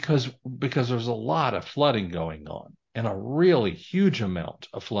 because there's a lot of flooding going on, and a really huge amount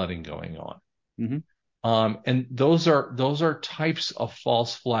of flooding going on. Mm-hmm. And those are types of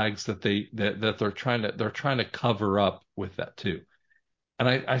false flags that they're trying to cover up with that too. And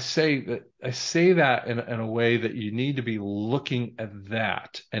I say that in a way that you need to be looking at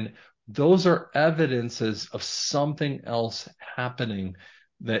that. And those are evidences of something else happening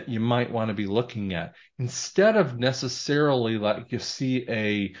that you might want to be looking at, instead of necessarily like you see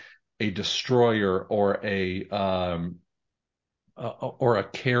a destroyer or a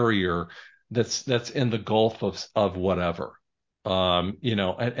carrier that's in the Gulf of whatever. And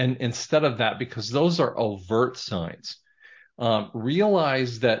instead of that, because those are overt signs,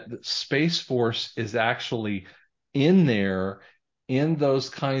 realize that Space Force is actually in there in those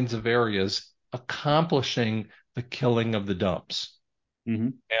kinds of areas, accomplishing the killing of the dumps.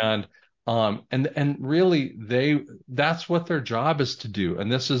 Mm-hmm. And really that's what their job is to do.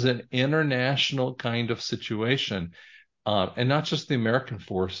 And this is an international kind of situation. And not just the American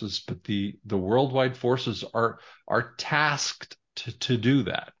forces, but the worldwide forces are tasked to do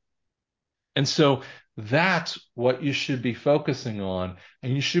that. And so that's what you should be focusing on,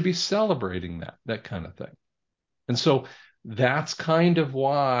 and you should be celebrating that kind of thing. And so that's kind of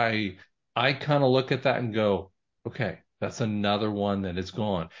why I kind of look at that and go, okay, that's another one that is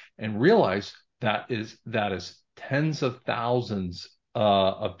gone, and realize that is tens of thousands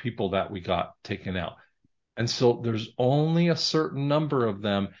of people that we got taken out. And so there's only a certain number of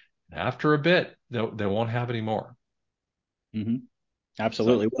them. After a bit, they won't have any more. Mm-hmm.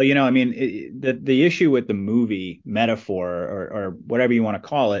 Absolutely. So, well, I mean, the issue with the movie metaphor or whatever you want to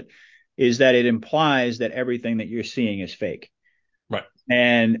call it is that it implies that everything that you're seeing is fake. Right.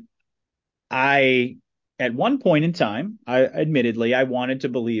 And at one point in time, I wanted to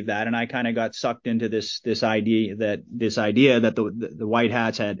believe that, and I kind of got sucked into this idea that the white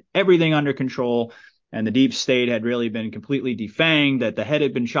hats had everything under control, and the deep state had really been completely defanged, that the head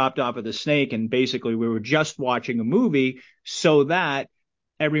had been chopped off of the snake, and basically we were just watching a movie so that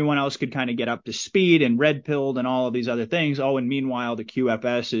everyone else could kind of get up to speed and red pilled and all of these other things. Oh, and meanwhile, the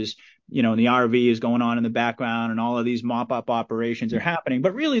QFS is, and the RV is going on in the background and all of these mop up operations are happening.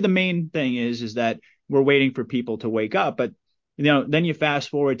 But really the main thing is that we're waiting for people to wake up. But, then you fast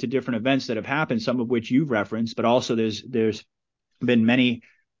forward to different events that have happened, some of which you've referenced, but also there's been many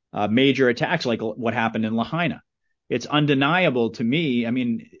major attacks like what happened in Lahaina. It's undeniable to me. I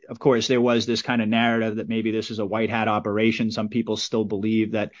mean, of course, there was this kind of narrative that maybe this is a white hat operation. Some people still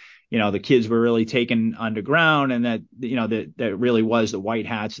believe that, the kids were really taken underground and that, that really was the white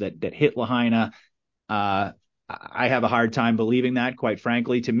hats that hit Lahaina. I have a hard time believing that, quite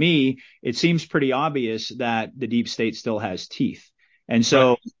frankly. To me, it seems pretty obvious that the deep state still has teeth. And so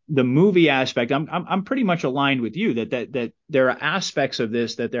right. The movie aspect, I'm pretty much aligned with you that there are aspects of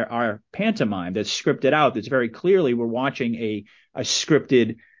this that there are pantomime that's scripted out. That's very clearly we're watching a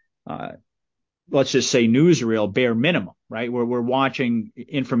scripted, let's just say newsreel bare minimum, right? Where we're watching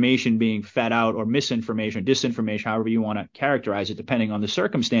information being fed out or misinformation, disinformation, however you want to characterize it, depending on the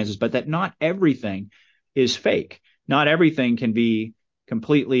circumstances, but that not everything is fake. Not everything can be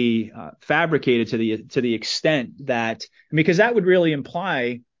completely fabricated to the extent that, because that would really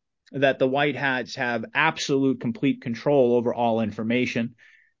imply that the white hats have absolute complete control over all information,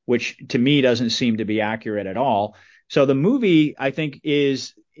 which to me doesn't seem to be accurate at all. So the movie, I think,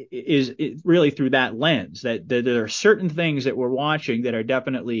 is really through that lens that there are certain things that we're watching that are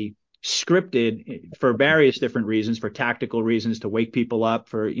definitely scripted for various different reasons, for tactical reasons, to wake people up,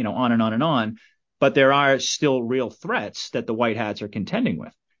 for, on and on and on. But there are still real threats that the white hats are contending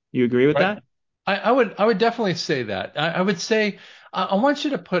with. You agree with right. that? I would definitely say that. I would say I want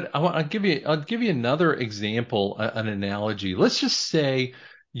you to I'll give you another example, an analogy. Let's just say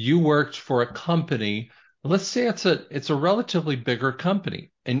you worked for a company. Let's say it's a relatively bigger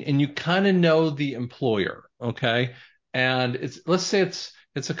company, and you kind of know the employer, okay? And let's say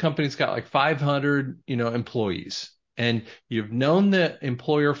it's a company that's got like 500 employees, and you've known the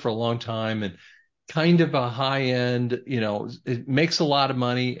employer for a long time, and kind of a high end, it makes a lot of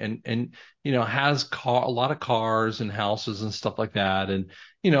money and has a lot of cars and houses and stuff like that. And,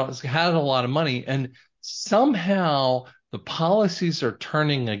 it's had a lot of money, and somehow the policies are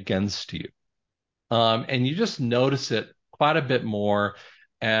turning against you. And you just notice it quite a bit more.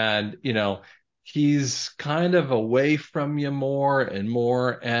 And, he's kind of away from you more and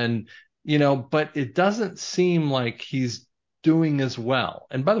more. And, but it doesn't seem like he's doing as well.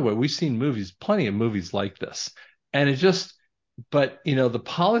 And by the way, we've seen plenty of movies like this. And but the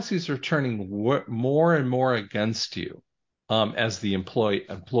policies are turning more and more against you, as the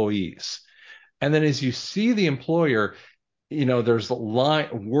employees. And then as you see the employer, there's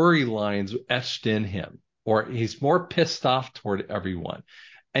worry lines etched in him, or he's more pissed off toward everyone.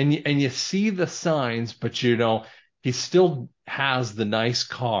 And you see the signs, but he still has the nice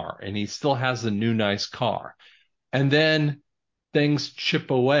car, and he still has the new nice car. And then things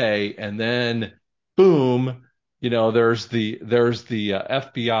chip away, and then boom, there's the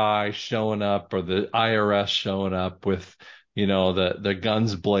FBI showing up, or the IRS showing up with the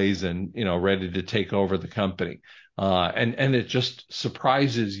guns blazing, ready to take over the company. And it just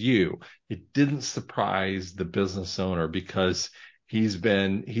surprises you. It didn't surprise the business owner because he's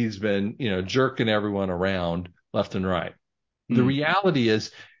been, jerking everyone around left and right. The reality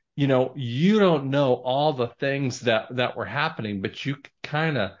is, you don't know all the things that were happening, but you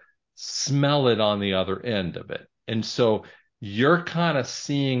kind of smell it on the other end of it. And so you're kind of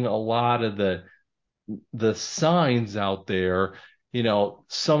seeing a lot of the signs out there.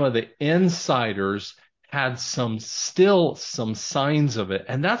 Some of the insiders had still some signs of it.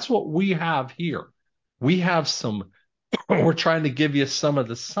 And that's what we have here. We have we're trying to give you some of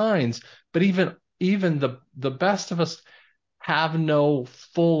the signs, but even the best of us have no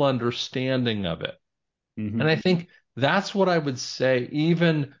full understanding of it. Mm-hmm. And I think that's what I would say,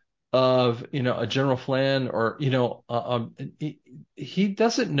 even of, a General Flynn or, he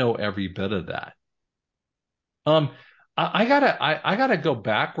doesn't know every bit of that. I gotta go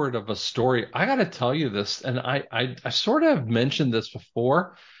backward of a story. I gotta tell you this, and I sort of have mentioned this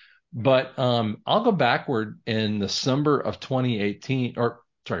before, but I'll go backward in the summer of 2018, or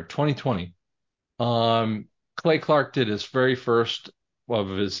sorry, 2020. Clay Clark did his very first of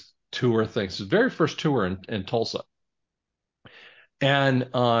his tour things, his very first tour in Tulsa. And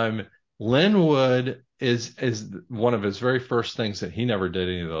Lin Wood is one of his very first things that he never did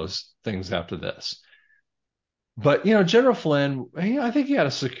any of those things after this. But, General Flynn, I think he had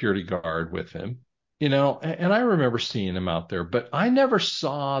a security guard with him, and I remember seeing him out there, but I never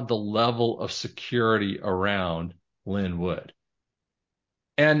saw the level of security around Lin Wood.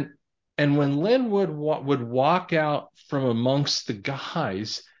 And when Lin Wood would walk out from amongst the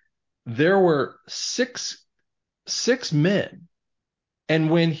guys, there were six men. And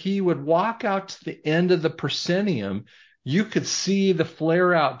when he would walk out to the end of the proscenium, you could see the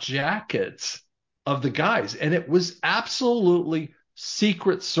flare out jackets of the guys. And it was absolutely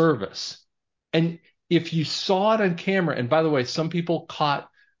Secret Service. And if you saw it on camera, and by the way, some people caught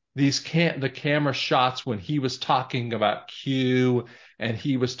the camera shots when he was talking about Q and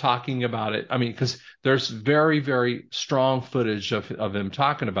he was talking about it. I mean, because there's very, very strong footage of him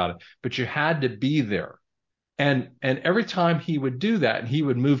talking about it, but you had to be there. And every time he would do that and he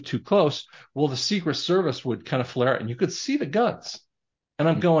would move too close, well, the Secret Service would kind of flare out and you could see the guns. And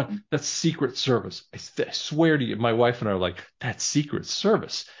I'm going, that's Secret Service. I swear to you, my wife and I are like, that's Secret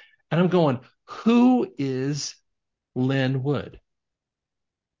Service. And I'm going, who is Lin Wood?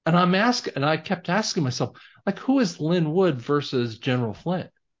 And I kept asking myself, like, who is Lin Wood versus General Flynn?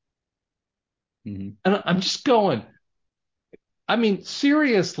 Mm-hmm. And I'm just going, I mean,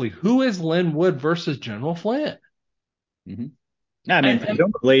 seriously, who is Lin Wood versus General Flynn? Mm-hmm. No, I mean,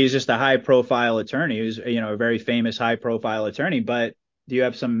 presumably he's just a high-profile attorney who's, a very famous high-profile attorney. But do you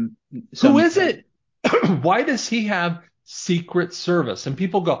have some? Who is it? Why does he have Secret Service? And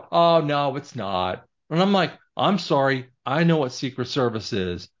people go, oh, no, it's not. And I'm like, I'm sorry. I know what Secret Service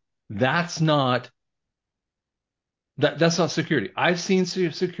is. That's not security. I've seen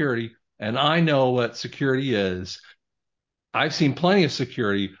security and I know what security is. I've seen plenty of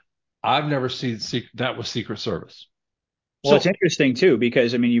security. I've never seen that was Secret Service. Well, it's interesting too,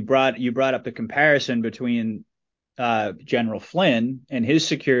 because I mean, you brought up the comparison between General Flynn and his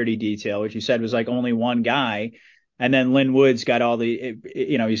security detail, which you said was like only one guy, and then Lin Wood's got all the,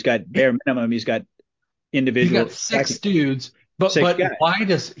 he's got bare minimum, he's got individual. He's got six dudes, but guys. Why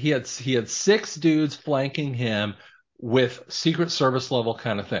does he had six dudes flanking him with Secret Service level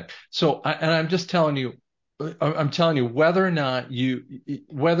kind of thing? So, I'm just telling you, whether or not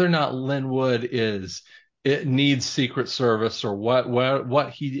Lin Wood it needs Secret Service or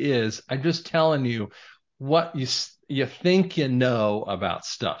what he is. I'm just telling you what you think you know about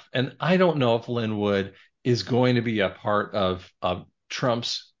stuff. And I don't know if Lin Wood is going to be a part of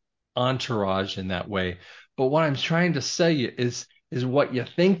Trump's entourage in that way. But what I'm trying to say is what you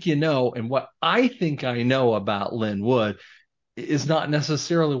think you know, and what I think I know about Lin Wood is not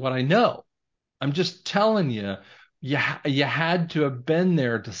necessarily what I know. I'm just telling you, you had to have been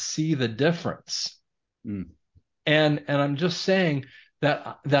there to see the difference. Mm. And I'm just saying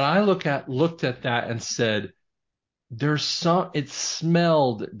that I looked at that and said, it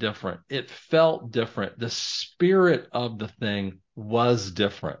smelled different. It felt different. The spirit of the thing was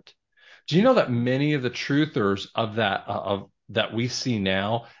different. Do you know that many of the truthers of that we see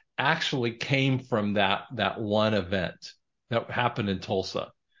now actually came from that one event that happened in Tulsa?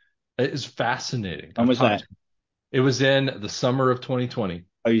 It is fascinating. When was that? It was in the summer of 2020.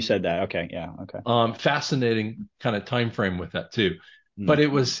 Oh, you said that. Okay. Yeah. Okay. Fascinating kind of time frame with that too. But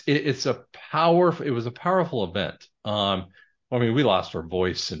it was a powerful event. I mean, we lost our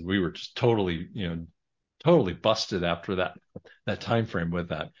voice and we were just totally, totally busted after that time frame with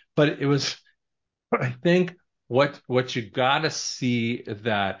that. But it was, I think what you got to see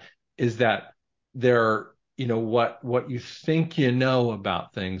that is that there, what you think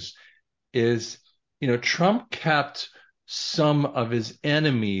about things is, Trump kept some of his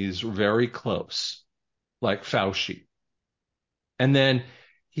enemies very close, like Fauci. And then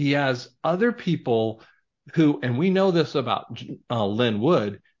he has other people who, and we know this about Lin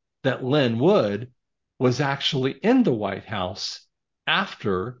Wood, that Lin Wood was actually in the White House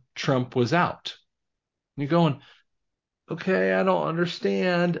after Trump was out. And you're going, okay, I don't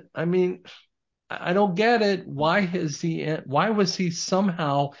understand. I mean, I don't get it. Why was he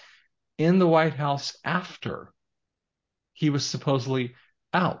somehow in the White House after he was supposedly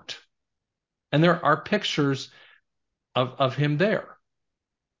out? And there are pictures of him there.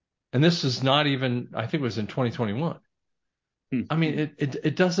 And this is not even, I think it was in 2021. I mean,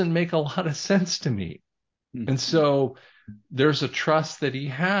 it doesn't make a lot of sense to me. And so there's a trust that he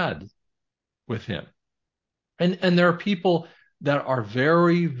had with him. And there are people that are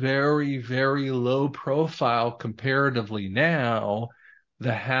very, very, very low profile comparatively now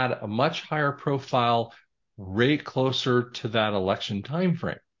that had a much higher profile rate closer to that election time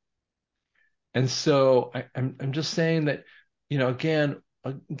frame. And so I'm just saying that,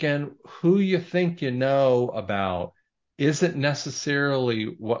 again, who you think about isn't necessarily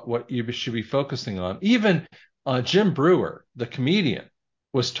what you should be focusing on. Even Jim Brewer, the comedian,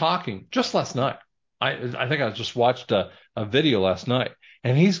 was talking just last night. I think I just watched a video last night,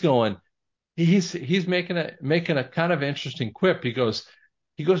 and he's making a kind of interesting quip. He goes,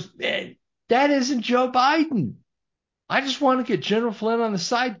 "Man, that isn't Joe Biden. I just want to get General Flynn on the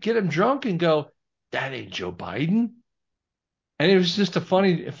side, get him drunk, and go, that ain't Joe Biden." And it was just a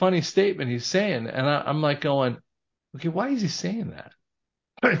funny statement he's saying. And I'm like going, okay, why is he saying that?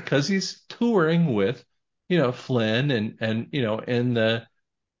 Because he's touring with, Flynn and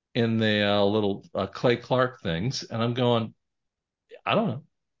in the little Clay Clark things. And I'm going, I don't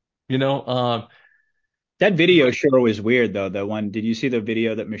know. That video sure was weird though. The one, did you see the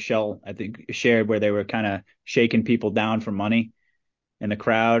video that Michelle, I think, shared where they were kind of shaking people down for money in the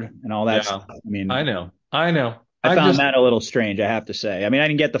crowd and all that stuff? I mean, I know. I found that a little strange, I have to say. I mean, I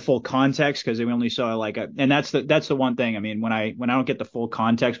didn't get the full context because we only saw and that's the one thing. I mean, when I don't get the full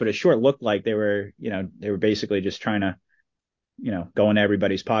context, but it sure looked like they were basically just trying to, go into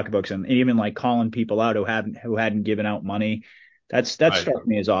everybody's pocketbooks and even like calling people out who hadn't given out money. That struck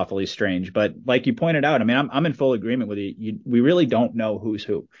me as awfully strange. But like you pointed out, I mean, I'm in full agreement with you. We really don't know who's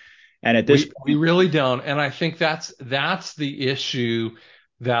who. And at this point, we really don't. And I think that's the issue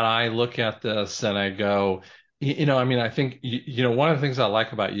that I look at this and I go, I mean, I think, one of the things I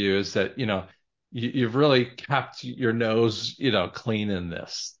like about you is that, you've really kept your nose, clean in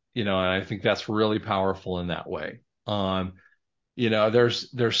this, and I think that's really powerful in that way.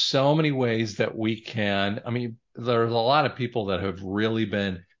 There's so many ways that we can, I mean, there's a lot of people that have really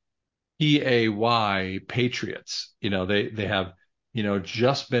been PAY patriots. They have,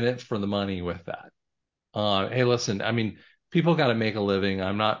 just been it for the money with that. Hey, listen, I mean, people got to make a living.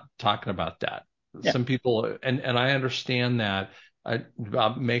 I'm not talking about that. Yeah. Some people, and I understand that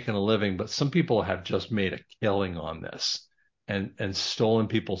about making a living, but some people have just made a killing on this and stolen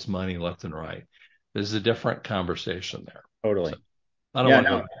people's money left and right. There's a different conversation there. Totally. So I don't want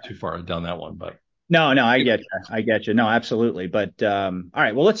to go too far down that one, but no, I get you. No, absolutely. But all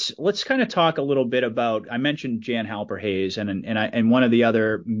right, well, let's kind of talk a little bit about. I mentioned Jan Halper Hayes and one of the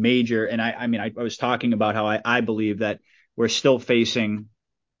other major. And I mean, I was talking about how I believe that we're still facing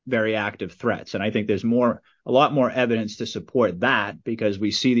very active threats, and I think there's a lot more evidence to support that because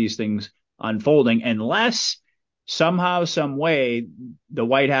we see these things unfolding, unless somehow, some way, the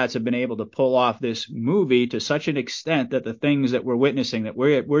White Hats have been able to pull off this movie to such an extent that the things that we're witnessing that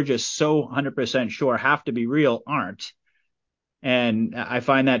we're just so 100% sure have to be real aren't. And I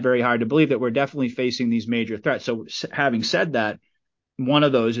find that very hard to believe that we're definitely facing these major threats. So having said that, one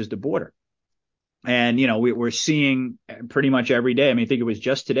of those is the border. And, we're seeing pretty much every day. I mean, I think it was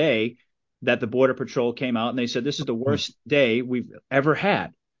just today that the Border Patrol came out and they said this is the worst day we've ever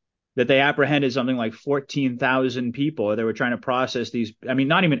had. That they apprehended something like 14,000 people. They were trying to process these. I mean,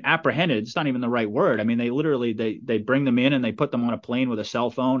 not even apprehended. It's not even the right word. I mean, they literally, they bring them in and they put them on a plane with a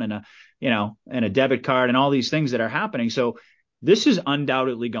cell phone and and a debit card and all these things that are happening. So this is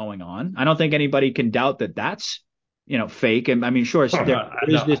undoubtedly going on. I don't think anybody can doubt that that's, fake. And I mean, sure,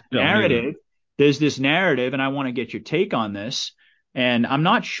 there's this narrative. There's this narrative, and I want to get your take on this. And I'm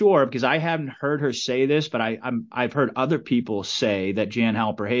not sure because I haven't heard her say this, but I've heard other people say that Jan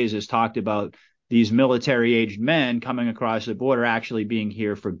Halper Hayes has talked about these military-aged men coming across the border actually being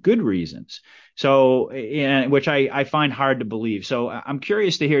here for good reasons. So, which I find hard to believe. So I'm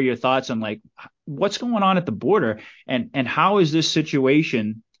curious to hear your thoughts on like what's going on at the border and how is this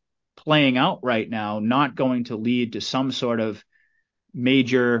situation playing out right now not going to lead to some sort of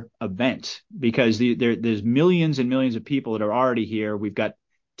major event because there's millions and millions of people that are already here. We've got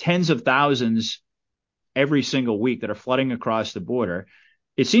tens of thousands every single week that are flooding across the border.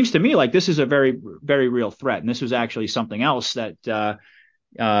 It seems to me like this is a very, very real threat. And this was actually something else that,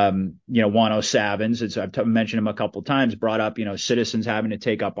 Juan Savins, I've mentioned him a couple of times, brought up, citizens having to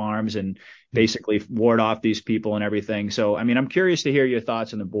take up arms and basically ward off these people and everything. So, I mean, I'm curious to hear your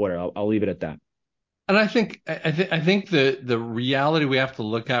thoughts on the border. I'll leave it at that. And I think the reality we have to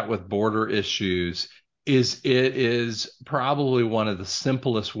look at with border issues is it is probably one of the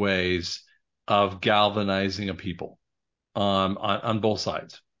simplest ways of galvanizing a people on both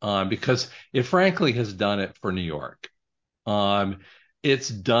sides because it frankly has done it for New York. It's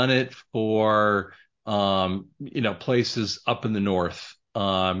done it for places up in the north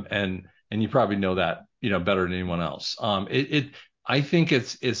and you probably know that better than anyone else. I think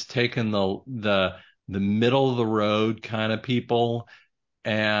it's taken the middle of the road kind of people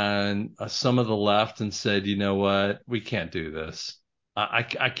and some of the left and said, you know what, we can't do this. I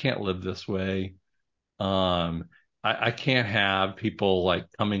can't live this way. I can't have people like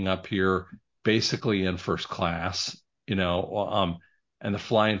coming up here basically in first class, and they're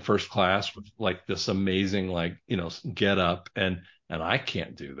flying first class with like this amazing, get up and I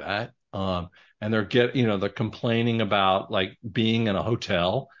can't do that. And they're complaining about like being in a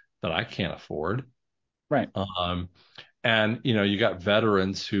hotel that I can't afford. Right. And you got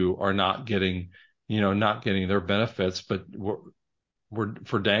veterans who are not getting their benefits, but we're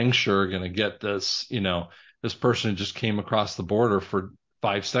for dang sure going to get this, this person just came across the border for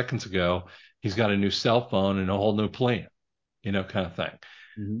 5 seconds ago. He's got a new cell phone and a whole new plan, kind of thing.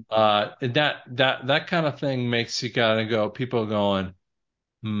 Mm-hmm. And that kind of thing makes you kind of go, people going,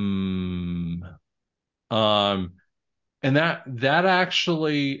 and that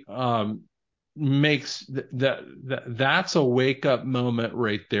actually, makes that's a wake up moment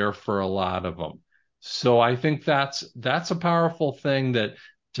right there for a lot of them. So I think that's a powerful thing that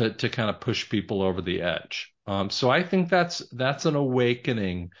to kind of push people over the edge. So I think that's an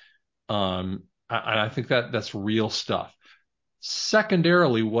awakening. I think that's real stuff.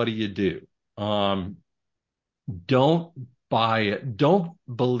 Secondarily, what do? Don't buy it. Don't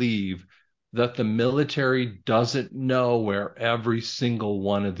believe that the military doesn't know where every single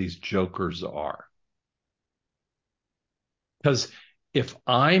one of these jokers are. Because if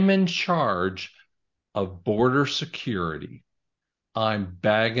I'm in charge of border security, I'm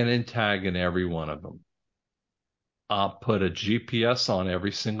bagging and tagging every one of them. I'll put a GPS on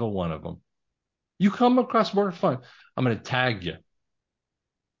every single one of them. You come across border, fine. I'm going to tag you.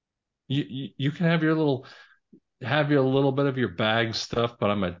 You can have your little bit of your bag stuff, but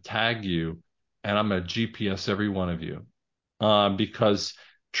I'm going to tag you and I'm going to GPS every one of you. Because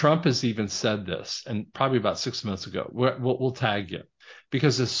Trump has even said this, and probably about 6 months ago, we'll tag you.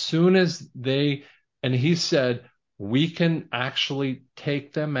 Because as soon as and he said, we can actually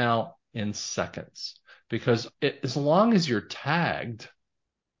take them out in seconds. Because as long as you're tagged,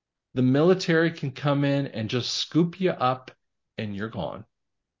 the military can come in and just scoop you up and you're gone.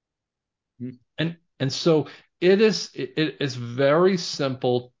 Mm-hmm. And so it is very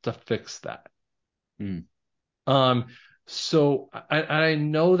simple to fix that. Mm. So I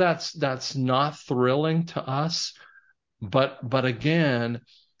know that's not thrilling to us, but again,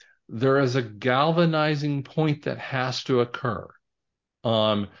 there is a galvanizing point that has to occur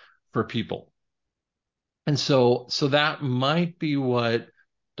for people. And so that might be what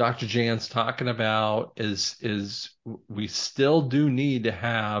Dr. Jan's talking about is we still do need to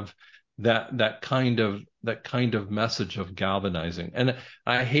have that kind of message of galvanizing. And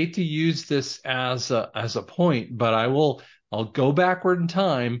I hate to use this as a point, but I'll go backward in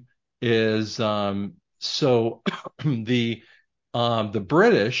time so the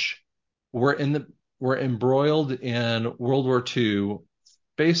British were embroiled in World War II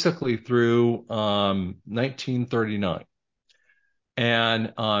basically through 1939.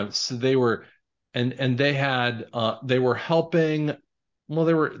 And so they were and they were helping. Well,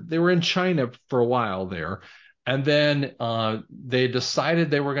 they were in China for a while there, and then they decided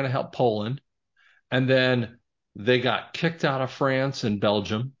they were going to help Poland, and then they got kicked out of France and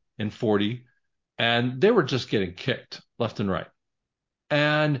Belgium in 40, and they were just getting kicked left and right,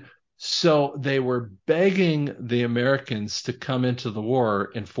 and so they were begging the Americans to come into the war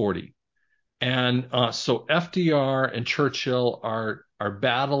in 40, and so FDR and Churchill are are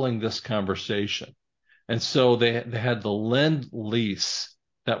battling this conversation. And so they had the Lend-Lease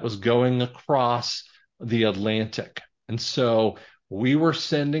that was going across the Atlantic. And so we were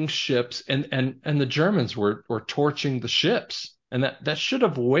sending ships, and the Germans were torching the ships. And that should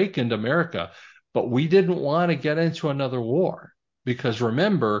have awakened America. But we didn't want to get into another war, because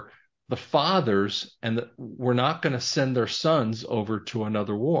remember, the fathers were not going to send their sons over to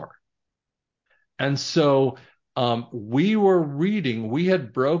another war. And so we were reading, we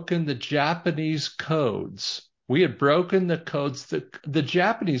had broken the Japanese codes. We had broken the codes. The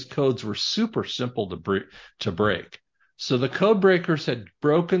Japanese codes were super simple to break. So the code breakers had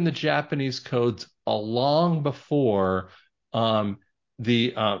broken the Japanese codes long before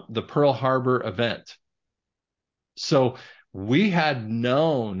the Pearl Harbor event. So we had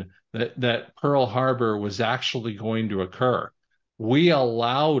known that Pearl Harbor was actually going to occur. We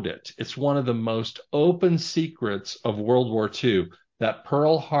allowed it. It's one of the most open secrets of World War II that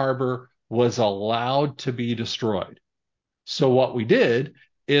Pearl Harbor was allowed to be destroyed. So what we did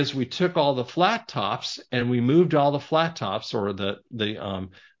is we took all the flat tops and we moved all the flat tops, or the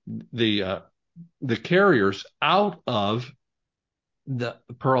carriers, out of the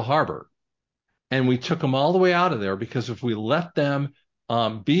Pearl Harbor. And we took them all the way out of there, because if we let them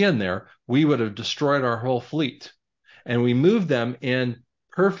be in there, we would have destroyed our whole fleet. And we moved them in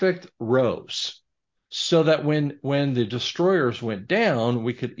perfect rows, so that when the destroyers went down,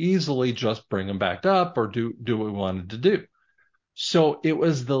 we could easily just bring them back up or do what we wanted to do. So it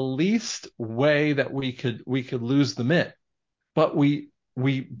was the least way that we could lose them in. But we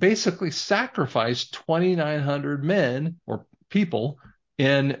basically sacrificed 2,900 men or people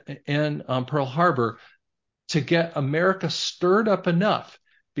in Pearl Harbor to get America stirred up enough.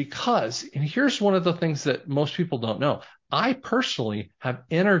 Because, and here's one of the things that most people don't know, I personally have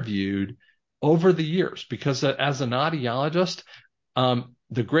interviewed over the years, because as an audiologist,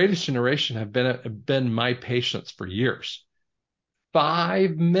 the Greatest Generation have been my patients for years.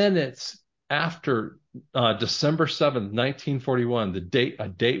 5 minutes after December 7th, 1941, a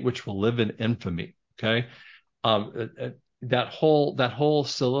date which will live in infamy. Okay, that whole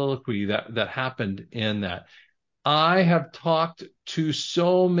soliloquy that happened in that. I have talked to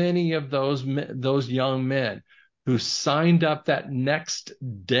so many of those young men who signed up that next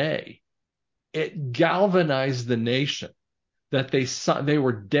day. It galvanized the nation that they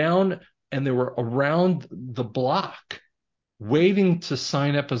were down and they were around the block waiting to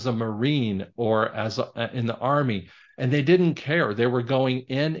sign up as a Marine or in the Army, and they didn't care. They were going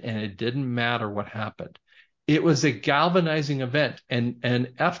in, and it didn't matter what happened. It was a galvanizing event, and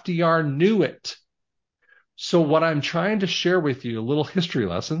FDR knew it. So what I'm trying to share with you, a little history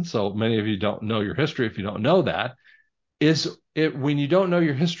lesson, so many of you don't know your history if you don't know that, is when you don't know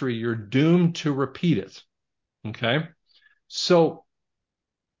your history, you're doomed to repeat it. Okay? So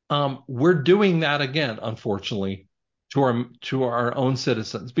we're doing that again, unfortunately, to our own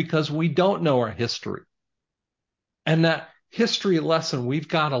citizens, because we don't know our history. And that history lesson we've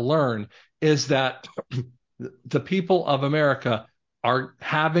got to learn is that the people of America are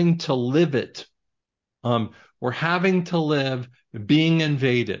having to live it. We're having to live being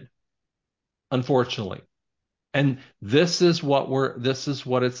invaded, unfortunately. And this is what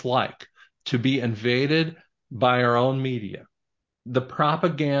it's like to be invaded by our own media. The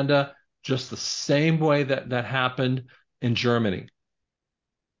propaganda, just the same way that happened in Germany.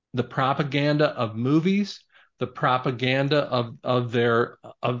 The propaganda of movies, the propaganda of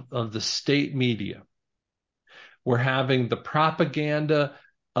the state media. We're having the propaganda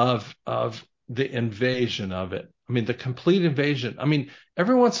of the invasion of it. I mean, the complete invasion. I mean,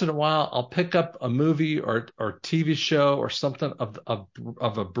 every once in a while, I'll pick up a movie or TV show or something of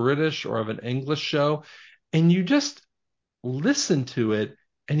a British or of an English show, and you just listen to it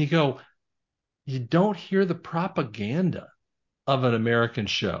and you go, you don't hear the propaganda of an American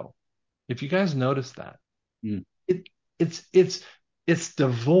show. If you guys notice that, it's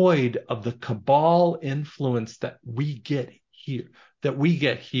devoid of the cabal influence that we get here.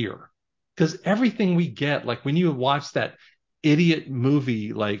 Because everything we get, like when you watch that idiot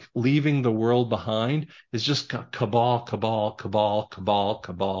movie, like Leaving the World Behind, is just cabal,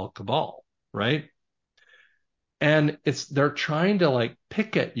 right? And they're trying to like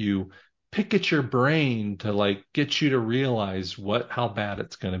pick at your brain to like get you to realize how bad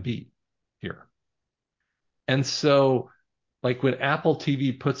it's going to be here. And so like when Apple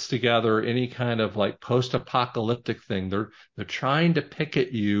TV puts together any kind of like post-apocalyptic thing, they're trying to pick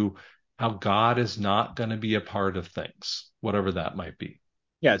at you how God is not going to be a part of things, whatever that might be.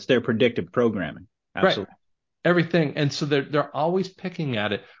 Yeah, it's their predictive programming. Absolutely. Right. Everything. And so they're always picking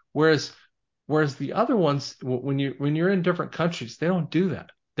at it. Whereas Whereas the other ones, when you're in different countries, they don't do that.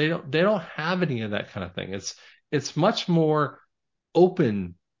 They don't have any of that kind of thing. It's much more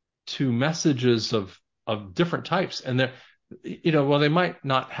open to messages of different types. And they're, well, they might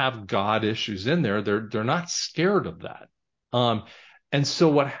not have God issues in there. They're not scared of that. And so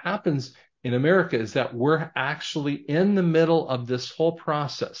what happens in America is that we're actually in the middle of this whole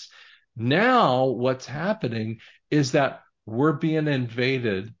process. Now, what's happening is that we're being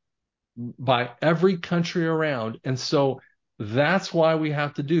invaded by every country around. And so that's why we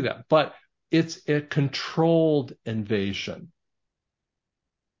have to do that. But it's a controlled invasion.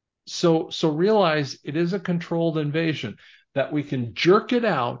 So realize it is a controlled invasion, that we can jerk it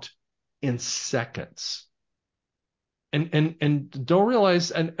out in seconds. And don't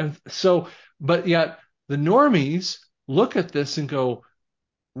realize, and so, but yet the normies look at this and go,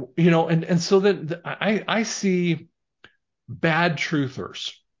 and so that I see bad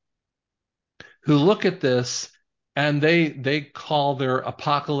truthers who look at this and they call their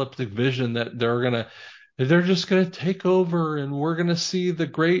apocalyptic vision that they're just gonna take over, and we're gonna see the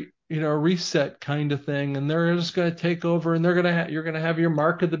great reset kind of thing, and they're just gonna take over, and you're gonna have your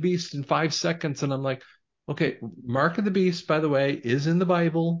mark of the beast in 5 seconds. And I'm like, okay, mark of the beast, by the way, is in the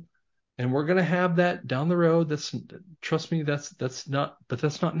Bible, and we're gonna have that down the road. Trust me, that's not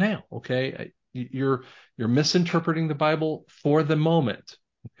now. Okay, you're misinterpreting the Bible for the moment.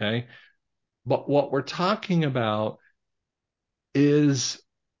 Okay. But what we're talking about is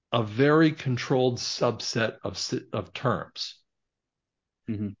a very controlled subset of terms.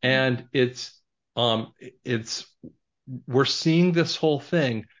 Mm-hmm. And we're seeing this whole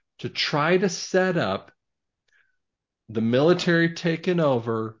thing to try to set up the military taking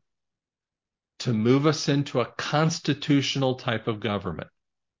over to move us into a constitutional type of government,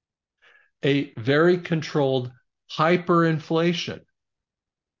 a very controlled hyperinflation.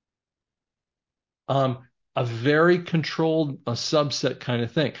 A very controlled subset kind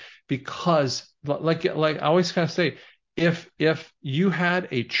of thing, because like I always kind of say, if you had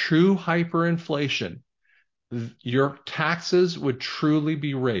a true hyperinflation, your taxes would truly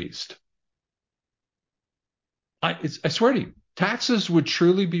be raised. I swear to you, taxes would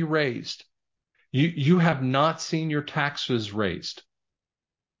truly be raised. You have not seen your taxes raised.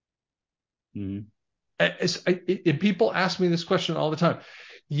 Mm-hmm. And people ask me this question all the time.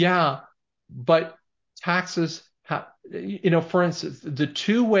 Yeah, but taxes for instance, the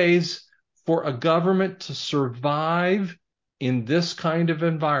two ways for a government to survive in this kind of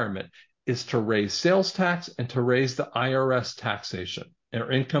environment is to raise sales tax and to raise the IRS taxation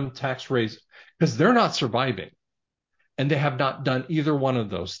or income tax raise, because they're not surviving, and they have not done either one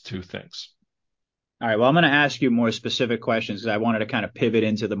of those two things. All right. Well, I'm going to ask you more specific questions, because I wanted to kind of pivot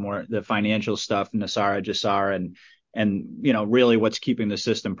into the financial stuff, NESARA, GESARA, and really what's keeping the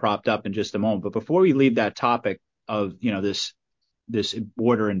system propped up in just a moment. But before we leave that topic of this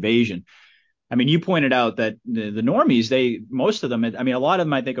border invasion, I mean, you pointed out that the normies, most of them, I mean, a lot of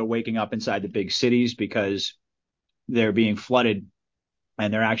them I think are waking up inside the big cities because they're being flooded,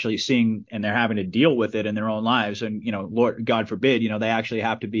 and they're actually seeing, and they're having to deal with it in their own lives. And, Lord, God forbid, they actually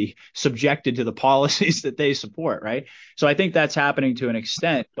have to be subjected to the policies that they support. Right. So I think that's happening to an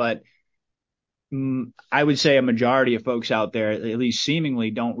extent, but I would say a majority of folks out there, at least seemingly,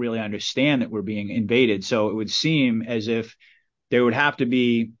 don't really understand that we're being invaded. So it would seem as if there would have to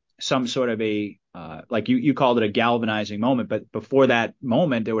be some sort of like you called it, a galvanizing moment, but before that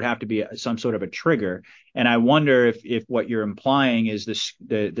moment, there would have to be some sort of a trigger. And I wonder if what you're implying is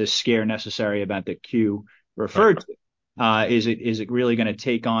the scare necessary event that Q referred to. Is it really going to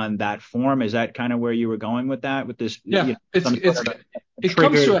take on that form? Is that kind of where you were going with that? With this? Yeah, it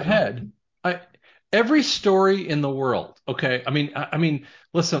comes to a head. Every story in the world. Okay. I mean,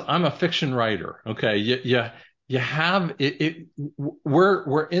 listen, I'm a fiction writer. Okay. You have it.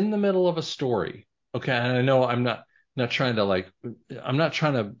 We're in the middle of a story. Okay. And I know I'm not trying to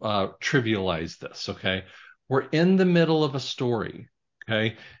trivialize this. Okay. We're in the middle of a story.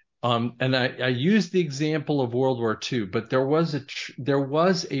 Okay. And I used the example of World War II, but there was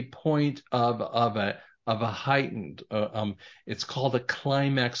a point of a heightened, it's called a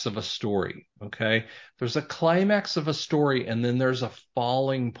climax of a story. Okay. There's a climax of a story, and then there's a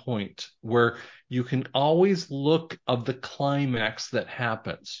falling point where you can always look of the climax that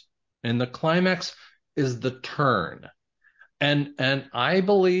happens. And the climax is the turn. And I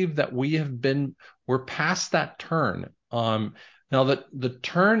believe that we're past that turn. Now that the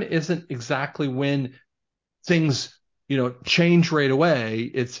turn isn't exactly when things, change right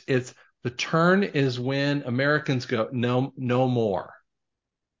away. It's the turn is when Americans go, no more.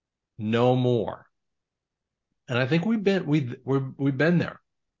 And I think we've been there.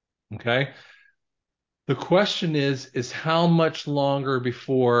 Okay. The question is how much longer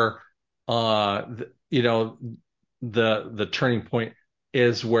before, the turning point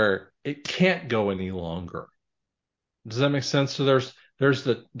is where it can't go any longer. Does that make sense? So there's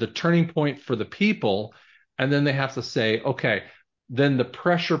the turning point for the people, and then they have to say, okay, then the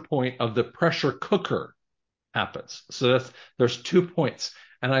pressure point of the pressure cooker happens. So there's 2 points.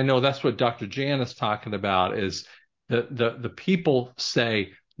 And I know that's what Dr. Jan is talking about is the people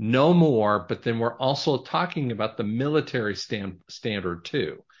say no more, but then we're also talking about the military standard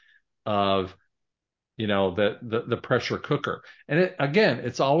too of the pressure cooker. And again,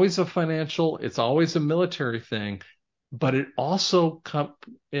 it's always it's always a military thing, but it also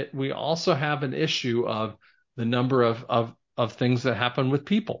we also have an issue of the number of things that happen with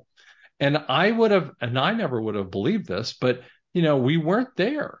people. And I never would have believed this, but we weren't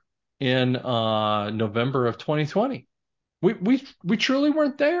there in November of 2020. We truly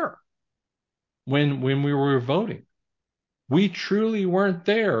weren't there when we were voting. We truly weren't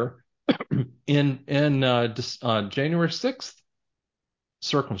there in January 6th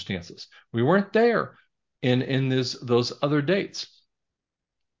circumstances. We weren't there in those other dates.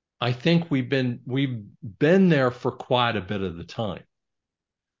 I think we've been there for quite a bit of the time.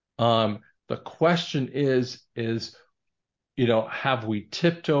 The question is, have we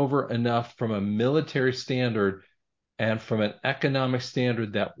tipped over enough from a military standard and from an economic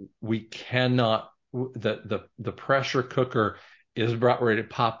standard that we cannot, the pressure cooker is about ready to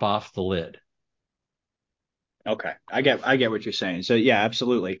pop off the lid? Okay, I get what you're saying. So yeah,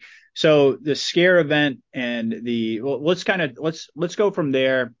 absolutely. So the scare event and let's go from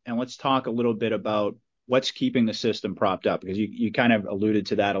there and let's talk a little bit about what's keeping the system propped up, because you kind of alluded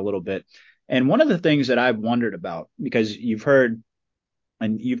to that a little bit. And one of the things that I've wondered about, because you've heard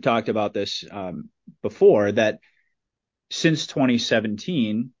and you've talked about this before, that since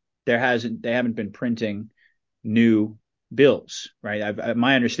 2017 they haven't been printing new bills, right?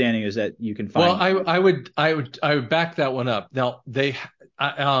 My understanding is that you can find. Well, I would back that one up. Now they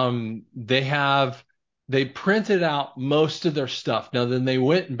printed out most of their stuff. Now then they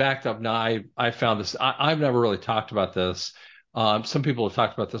went and backed up. Now I found this. I've never really talked about this. Some people have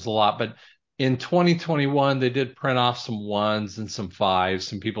talked about this a lot, but in 2021 they did print off some ones and some fives.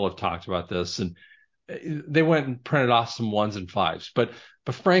 Some people have talked about this, and they went and printed off some ones and fives. But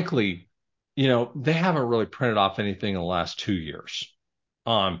frankly, they haven't really printed off anything in the last 2 years.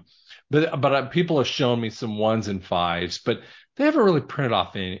 But people have shown me some ones and fives, but they haven't really printed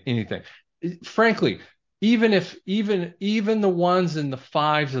off anything. Frankly, even the ones and the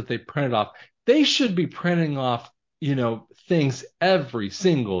fives that they printed off, they should be printing off, things every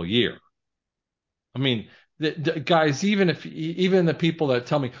single year. I mean, the guys, even the people that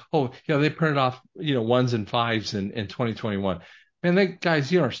tell me, oh, they printed off, ones and fives in 2021, man,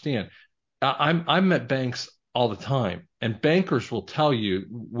 guys, you understand. I'm at banks all the time, and bankers will tell you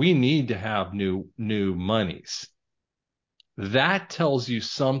we need to have new monies. That tells you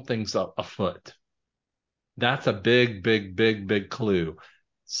something's afoot. That's a big clue.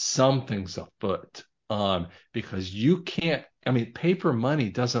 Something's afoot. Because you can't. I mean, paper money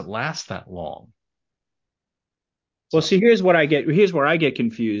doesn't last that long. Well, see, here's where I get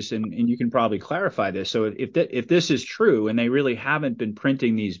confused, and you can probably clarify this. So if this is true and they really haven't been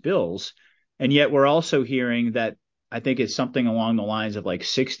printing these bills, and yet we're also hearing that, I think it's something along the lines of like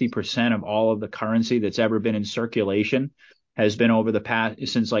 60% of all of the currency that's ever been in circulation has been over the past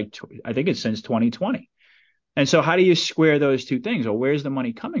since I think it's since 2020. And so how do you square those two things? Or where's the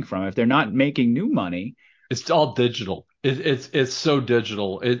money coming from if they're not making new money? It's all digital. It's so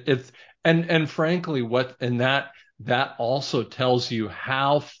digital. And frankly, that also tells you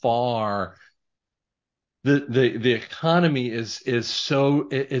how far the economy is so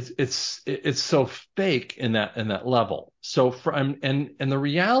it's so fake in that level. So and the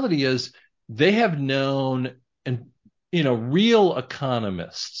reality is they have known, and real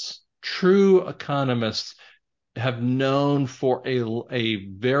economists, true economists have known for a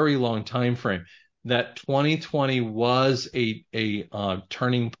very long time frame that 2020 was a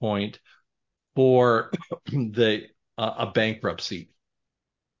turning point for a bankruptcy.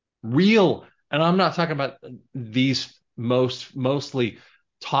 Real, and I'm not talking about these mostly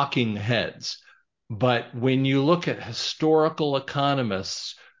talking heads, but when you look at historical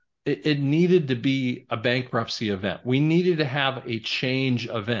economists, it needed to be a bankruptcy event. We needed to have a change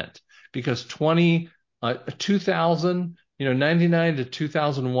event because 2000, 99 to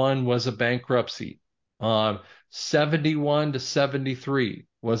 2001 was a bankruptcy. 71 to 73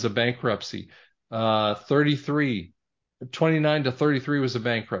 was a bankruptcy. 29 to 33 was a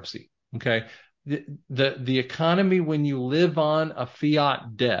bankruptcy. Okay. The economy, when you live on a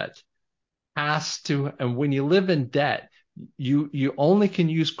fiat debt, has to, and when you live in debt, you only can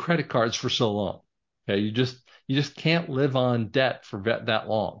use credit cards for so long. Okay, you just can't live on debt for that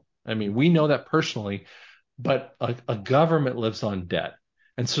long. I mean, we know that personally, but a government lives on debt.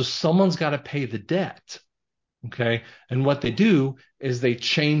 And so someone's got to pay the debt. Okay. And what they do is they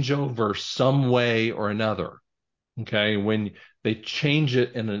change over some way or another. Okay. When they change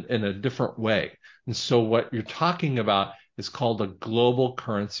it in a different way. And so what you're talking about is called a global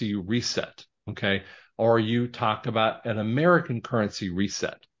currency reset. Okay. Or you talk about an American currency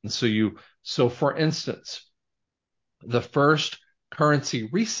reset. And so for instance, the first currency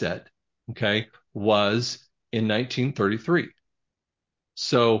reset, okay, was in 1933.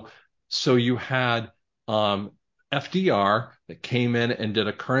 So you had FDR that came in and did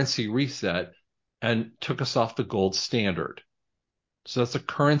a currency reset and took us off the gold standard. So that's a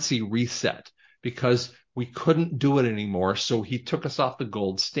currency reset because we couldn't do it anymore. So he took us off the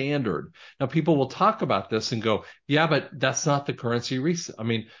gold standard. Now people will talk about this and go, yeah, but that's not the currency reset. I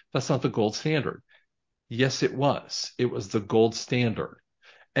mean, that's not the gold standard. Yes, it was. It was the gold standard.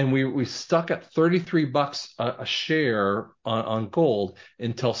 And we stuck at $33 a share on gold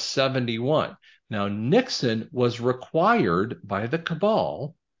until 71. Now, Nixon was required by the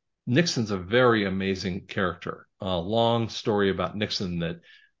cabal. Nixon's a very amazing character. A long story about Nixon that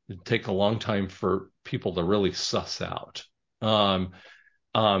would take a long time for people to really suss out. But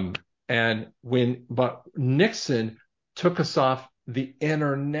Nixon took us off the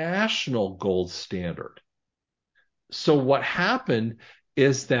international gold standard. So what happened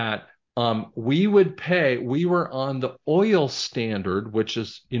is that we were on the oil standard, which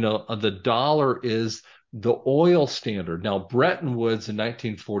is, the dollar is the oil standard. Now, Bretton Woods in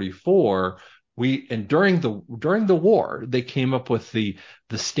 1944, during the war, they came up with the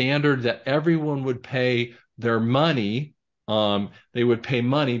standard that everyone would pay their money. They would pay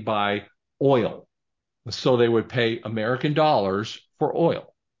money by oil. So they would pay American dollars for oil.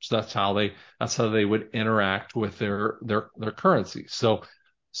 So that's how they would interact with their currency. So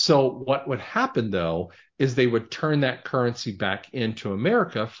what would happen though is they would turn that currency back into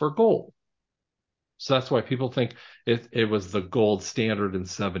America for gold. So that's why people think it was the gold standard in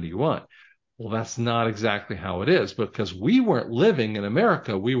 71. Well, that's not exactly how it is because we weren't living in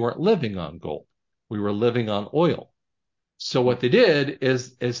America. We weren't living on gold. We were living on oil. So what they did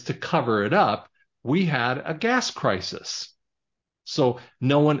is to cover it up, we had a gas crisis. So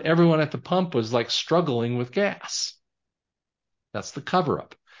everyone at the pump was like struggling with gas. That's the cover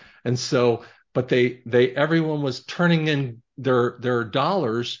up. And so, but everyone was turning in their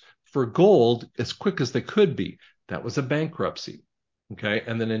dollars for gold as quick as they could be. That was a bankruptcy. Okay.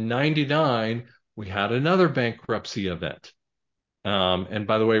 And then in 99, we had another bankruptcy event. And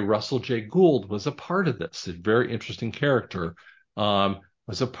by the way, Russell J. Gould was a part of this, a very interesting character,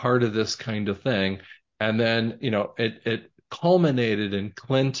 was a part of this kind of thing. And then, it culminated in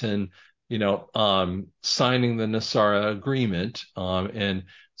Clinton, signing the Nassara Agreement in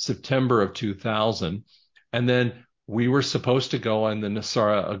September of 2000. And then we were supposed to go on the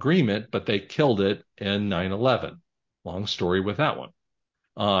Nassara Agreement, but they killed it in 9/11. Long story with that one.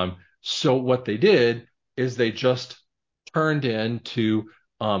 So what they did is they just turned into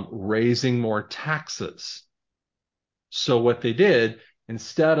raising more taxes. So what they did,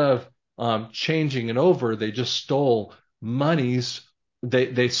 instead of changing it over, they just stole monies.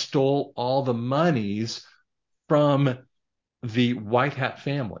 They stole all the monies from the white hat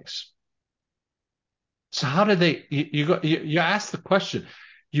families. So how did you ask the question,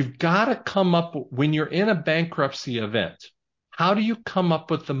 you've got to come up when you're in a bankruptcy event, how do you come up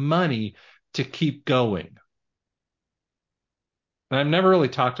with the money to keep going? And I've never really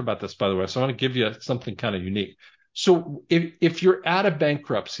talked about this, by the way, so I want to give you something kind of unique. So if you're at a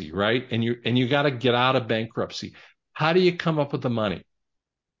bankruptcy, right, and you got to get out of bankruptcy, how do you come up with the money?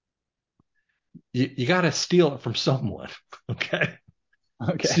 You got to steal it from someone, okay?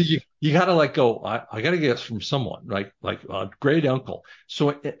 Okay. So you got to I got to get it from someone, right? Like a great uncle.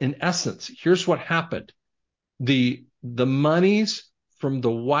 So in essence, here's what happened: the monies from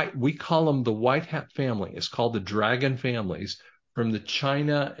we call them the white hat family. It's called the dragon families from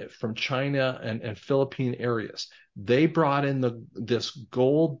China and Philippine areas. They brought in this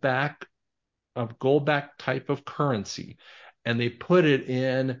gold back type of currency, and they put it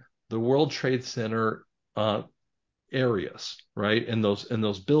in the World Trade Center areas, right? In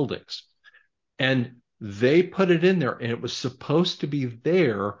those buildings. And they put it in there, and it was supposed to be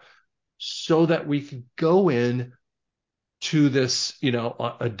there so that we could go in to this,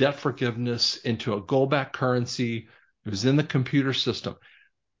 a debt forgiveness into a gold back currency. It was in the computer system,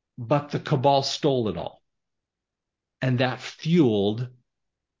 but the cabal stole it all. And that fueled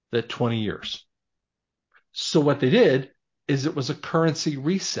that 20 years. So what they did is it was a currency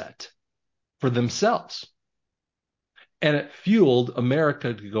reset for themselves. And it fueled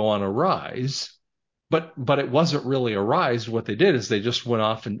America to go on a rise, but it wasn't really a rise. What they did is they just went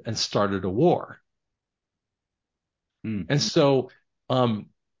off and started a war. Mm. And so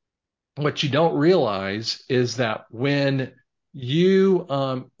what you don't realize is that when you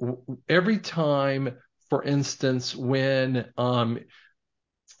every time, for instance, let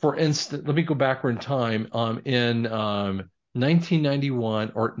me go backward in time. In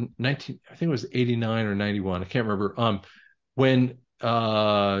 1991 or 19, I think it was 89 or 91. I can't remember. When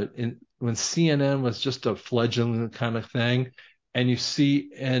CNN was just a fledgling kind of thing, and you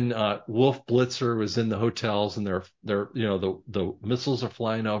see, and Wolf Blitzer was in the hotels, and they're the missiles are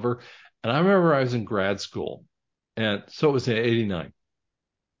flying over. And I remember I was in grad school, and so it was in '89,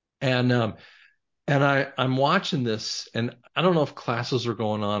 and I'm watching this, and I don't know if classes are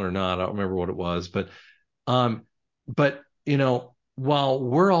going on or not. I don't remember what it was, um, but while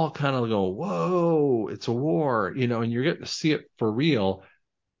we're all kind of going, "Whoa, it's a war," and you're getting to see it for real,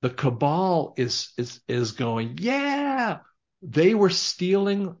 the cabal is going, "Yeah, they were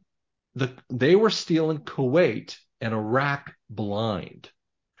stealing Kuwait and Iraq blind.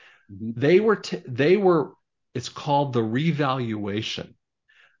 Mm-hmm. They were. It's called the revaluation.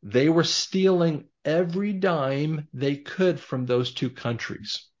 They were stealing every dime they could from those two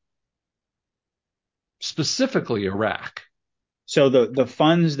countries, specifically Iraq." So the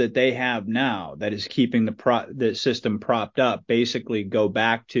funds that they have now that is keeping the system propped up basically go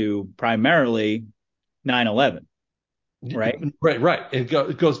back to primarily 9/11, right? Right.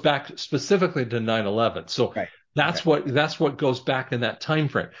 It goes back specifically to 9/11. So Right. that's Okay. what goes back in that time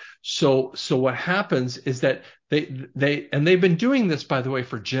frame. So what happens is that they've been doing this, by the way,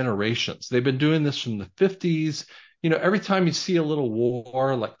 for generations. They've been doing this from the 50s. Every time you see a little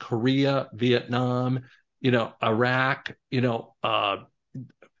war like Korea, Vietnam, Iraq,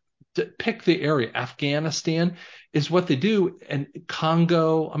 pick the area, Afghanistan is what they do, and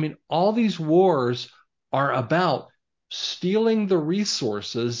Congo. I mean, all these wars are about stealing the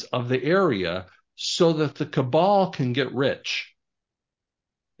resources of the area so that the cabal can get rich.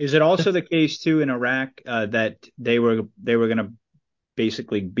 Is it also the case too in Iraq that they were going to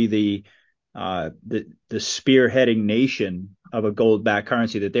basically be the spearheading nation of a gold-backed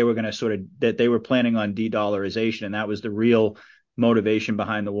currency, that they were going to that they were planning on de-dollarization, and that was the real motivation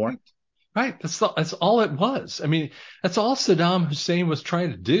behind the war? Right. That's all it was. I mean, that's all Saddam Hussein was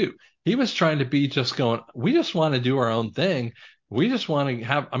trying to do. He was trying to be just going, we just want to do our own thing. We just want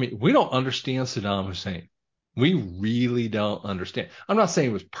to we don't understand Saddam Hussein. We really don't understand. I'm not saying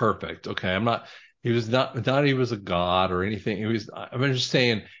he was perfect. Okay. He was not he was a god or anything. I'm just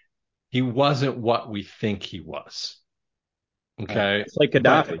saying he wasn't what we think he was. Okay. It's like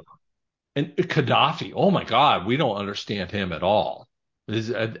Gaddafi. And Gaddafi, oh my God, we don't understand him at all.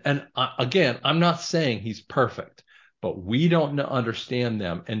 And again, I'm not saying he's perfect, but we don't understand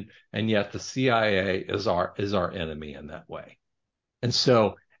them, and yet the CIA is our enemy in that way. And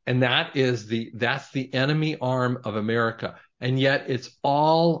so, and that's the enemy arm of America, and yet it's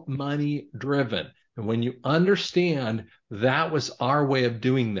all money driven. And when you understand that was our way of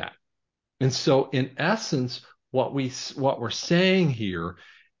doing that, and so in essence, what we're saying here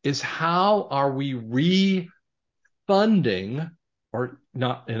is, how are we refunding, or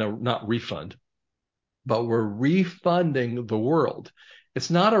not refund, but we're refunding the world. It's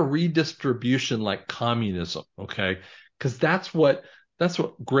not a redistribution like communism, okay? Because that's what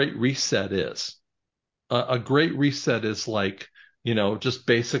Great Reset is. A Great Reset is like, just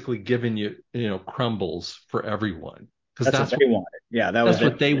basically giving you, crumbles for everyone. Because That's what they wanted. Yeah, that was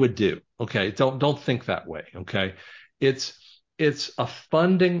that's what they would do. Okay. Don't think that way. Okay. It's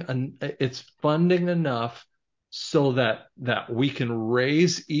funding enough so that we can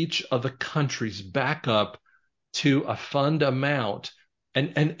raise each of the countries back up to a fund amount.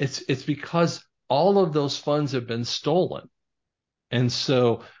 And it's because all of those funds have been stolen. And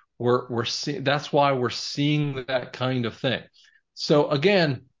so we're seeing, that's why we're seeing that kind of thing. So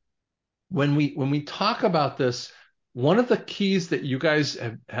again, when we talk about this, one of the keys that you guys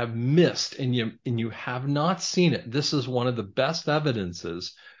have missed, and you have not seen it, this is one of the best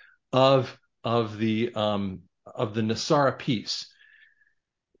evidences of the Nosara peace,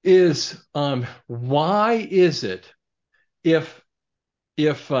 is why is it, if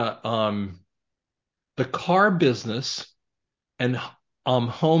the car business and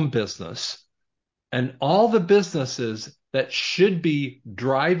home business and all the businesses that should be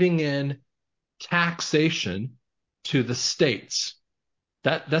driving in taxation to the states,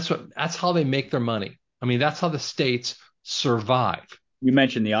 that's how they make their money. I mean, that's how the states survive. You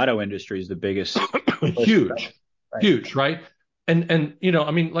mentioned the auto industry is the biggest. Huge, Right. huge, right? And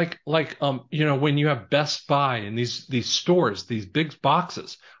I mean, when you have Best Buy and these stores, these big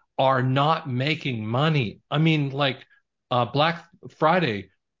boxes are not making money. I mean, Black Friday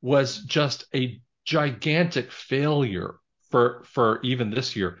was just a gigantic failure for even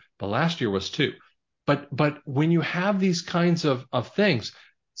this year, but last year was too. But when you have these kinds of things,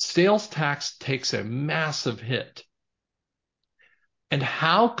 sales tax takes a massive hit. And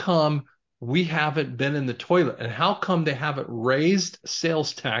how come we haven't been in the toilet? And how come they haven't raised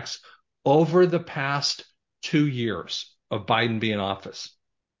sales tax over the past 2 years of Biden being in office?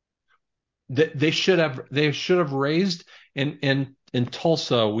 They should have raised in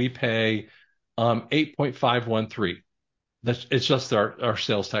Tulsa, we pay 8.513. It's just our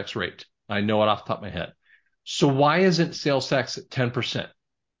sales tax rate. I know it off the top of my head. So why isn't sales tax at 10%?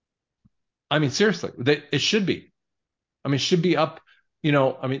 I mean, seriously, it should be. I mean, it should be up,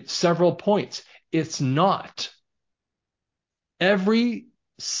 several points. It's not. Every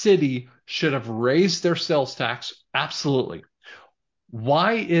city should have raised their sales tax. Absolutely.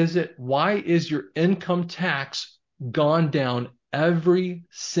 Why is your income tax gone down every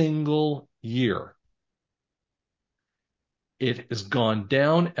single year? It has gone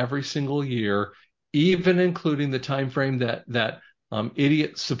down every single year, even including the time frame that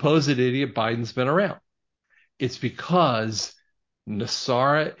supposed idiot Biden's been around. It's because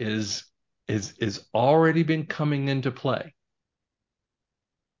NESARA is already been coming into play.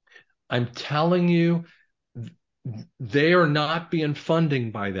 I'm telling you, they are not being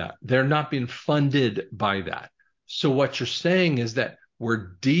funding by that. They're not being funded by that. So what you're saying is that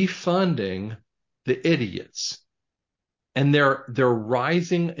we're defunding the idiots, and they're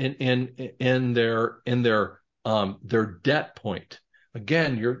rising in their debt point.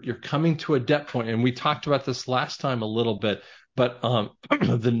 Again, you're coming to a debt point, and we talked about this last time a little bit, but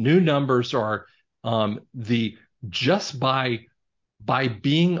the new numbers are just by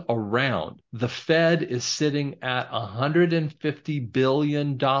being around, the Fed is sitting at $150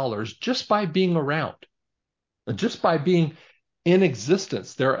 billion just by being around. Just by being in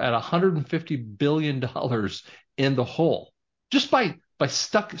existence, they're at $150 billion in the hole, just by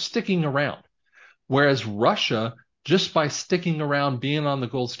sticking around. Whereas Russia, just by sticking around, being on the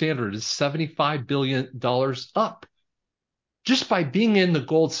gold standard, is $75 billion up. Just by being in the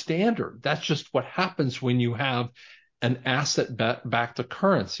gold standard. That's just what happens when you have an asset-backed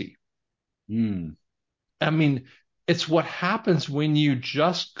currency. I mean, it's what happens when you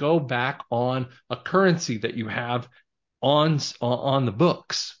just go back on a currency that you have on the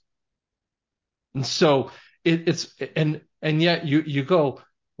books. And so and yet you go,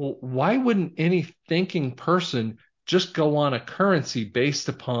 well, why wouldn't any thinking person just go on a currency based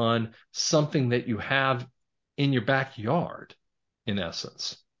upon something that you have in your backyard, in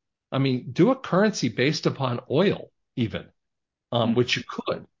essence? I mean, do a currency based upon oil, even, which you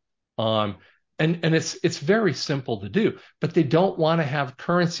could. And it's very simple to do, but they don't want to have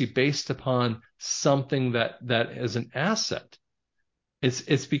currency based upon something that is an asset.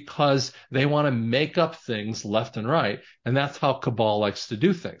 It's because they want to make up things left and right, and that's how Cabal likes to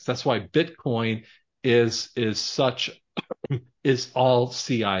do things. That's why Bitcoin is all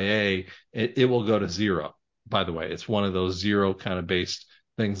CIA. It will go to zero. By the way, it's one of those zero kind of based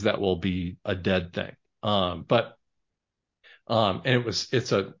things that will be a dead thing. And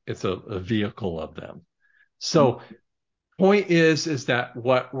it's a vehicle of them. So point is that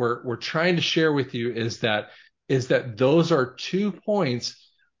what we're trying to share with you is that those are 2 points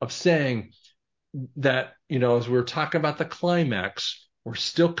of saying that, as we're talking about the climax, we're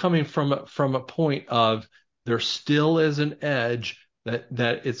still coming from a point of there still is an edge that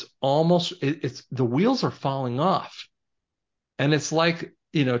it's almost the wheels are falling off. And it's like,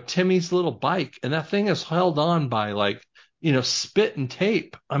 Timmy's little bike, and that thing is held on by spit and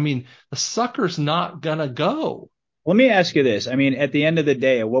tape. I mean, the sucker's not gonna go. Let me ask you this. I mean, at the end of the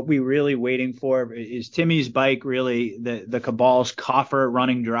day, what we really waiting for is Timmy's bike really the Cabal's coffer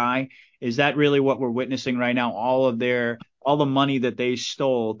running dry? Is that really what we're witnessing right now? All the money that they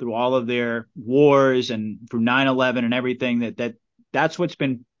stole through all of their wars and through 9/11 and everything that's what's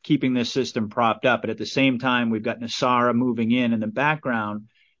been keeping this system propped up. But at the same time, we've got NESARA moving in the background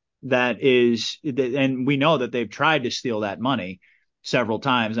and we know that they've tried to steal that money several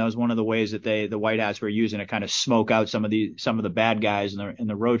times. That was one of the ways that the White Hats were using to kind of smoke out some of the bad guys and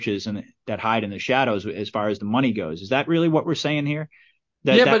the roaches that hide in the shadows as far as the money goes. Is that really what we're saying here?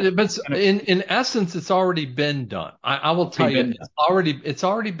 But in essence, it's already been done. I will tell you, it's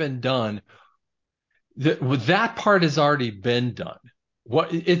already been done. That part has already been done.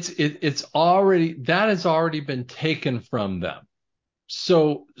 That has already been taken from them.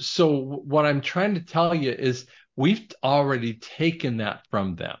 so what I'm trying to tell you is we've already taken that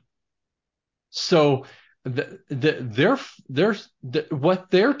from them. So what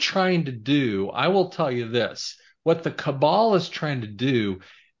they're trying to do, I will tell you this, what the cabal is trying to do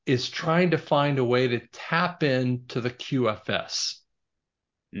is trying to find a way to tap into the QFS.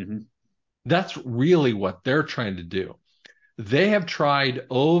 Mm-hmm. That's really what they're trying to do. They have tried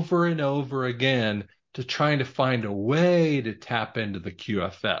over and over again to try to find a way to tap into the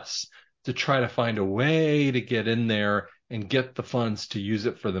QFS, to try to find a way to get in there and get the funds to use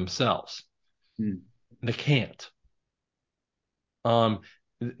it for themselves. Mm. They can't.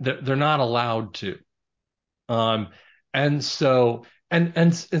 They're not allowed to. And so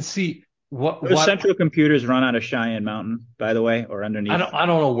and see Those what central computers run out of Cheyenne Mountain, by the way, or underneath. I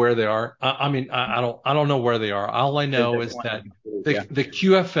don't know where they are. I mean, I don't know where they are. All I know is that the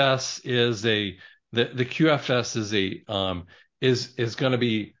QFS is the QFS is is going to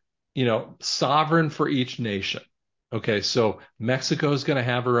be, sovereign for each nation. Okay, so Mexico is going to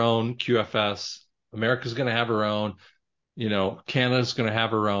have her own QFS. America's going to have her own. Canada's going to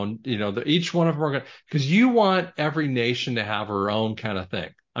have her own. Each one of them are going, because you want every nation to have her own kind of thing.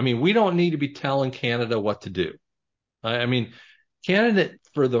 I mean, we don't need to be telling Canada what to do. I mean, Canada,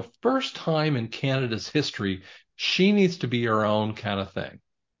 for the first time in Canada's history, she needs to be her own kind of thing.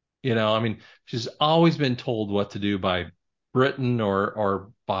 I mean, she's always been told what to do by Britain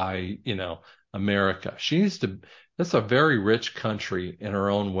or by, America. She needs to, that's a very rich country in her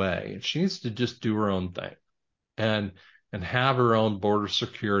own way. And she needs to just do her own thing and have her own border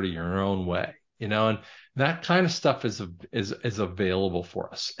security in her own way. And that kind of stuff is available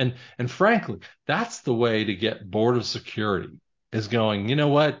for us. And frankly, that's the way to get border security, is going, you know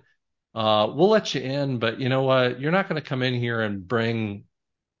what? We'll let you in, but you know what? You're not going to come in here and bring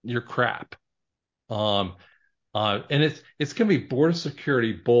your crap. And it's going to be border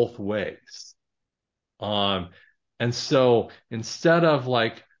security both ways. And so instead of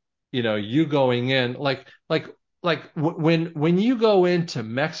you going in, when you go into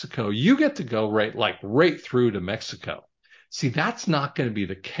Mexico, you get to go right through to Mexico. See, that's not going to be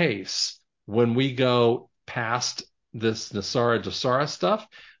the case when we go past this Nosara Dosara stuff.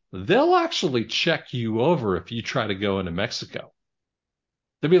 They'll actually check you over if you try to go into Mexico.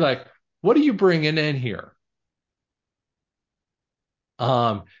 They'll be like, "What are you bringing in here?"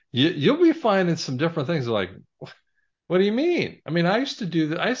 You'll be finding some different things. Like, what do you mean? I mean, I used to do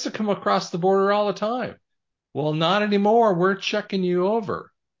that. I used to come across the border all the time. Well, not anymore. We're checking you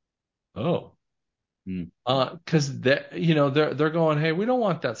over. Oh, because they're going, hey, we don't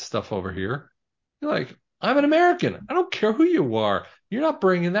want that stuff over here. You're like, I'm an American. I don't care who you are. You're not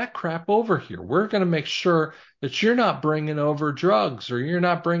bringing that crap over here. We're going to make sure that you're not bringing over drugs or you're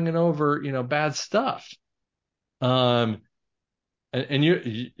not bringing over, bad stuff. And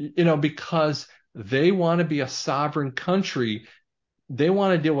because they want to be a sovereign country, they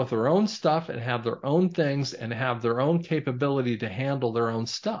want to deal with their own stuff and have their own things and have their own capability to handle their own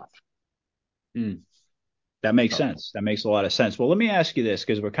stuff. That makes sense. That makes a lot of sense. Well, let me ask you this,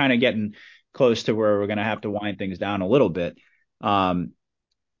 because we're kind of getting close to where we're going to have to wind things down a little bit. I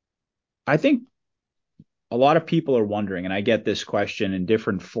think a lot of people are wondering, and I get this question in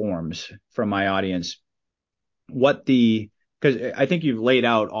different forms from my audience, because I think you've laid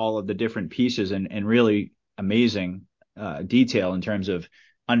out all of the different pieces and really amazing detail in terms of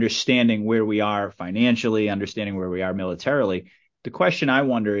understanding where we are financially, understanding where we are militarily. The question I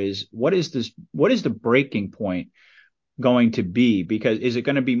wonder is, what is the breaking point going to be? Because is it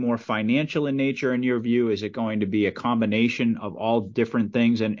going to be more financial in nature in your view? Is it going to be a combination of all different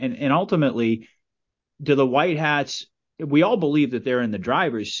things? And ultimately, do the white hats, we all believe that they're in the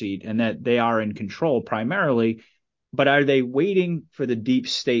driver's seat and that they are in control primarily, but are they waiting for the deep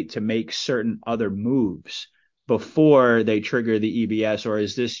state to make certain other moves before they trigger the EBS? Or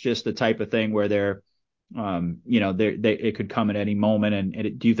is this just the type of thing where they're, it could come at any moment?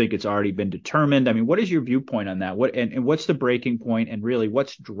 And do you think it's already been determined? I mean, what is your viewpoint on that? And what's the breaking point? And really,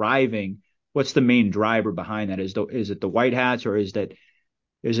 what's the main driver behind that? Is it the white hats, or is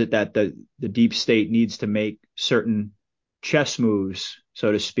it that the deep state needs to make certain chess moves,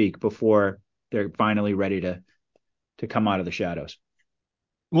 so to speak, before they're finally ready to come out of the shadows?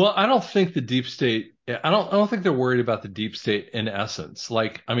 Well, I don't think the deep state, I don't think they're worried about the deep state in essence.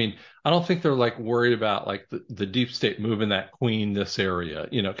 I don't think they're worried about the deep state moving that queen this area,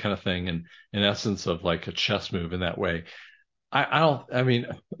 kind of thing. And in essence of a chess move in that way. I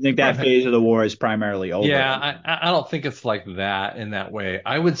think that phase of the war is primarily over. Yeah, I don't think it's like that in that way.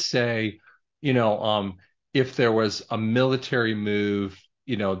 I would say, if there was a military move,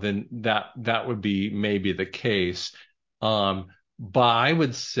 then that would be maybe the case. But I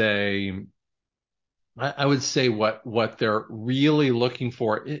would say what they're really looking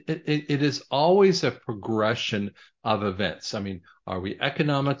for, it is always a progression of events. I mean, are we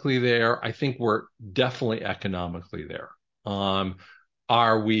economically there? I think we're definitely economically there.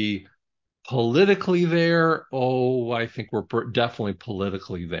 Are we politically there? Oh, I think we're definitely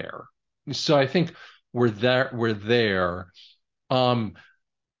politically there. So I think we're there. We're there. Um,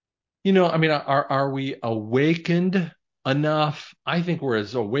 I mean, are we awakened enough? I think we're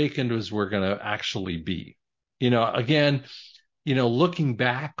as awakened as we're going to actually be. Again, looking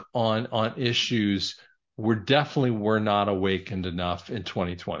back on issues, we're not awakened enough in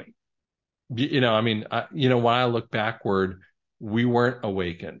 2020. I mean, when I look backward, we weren't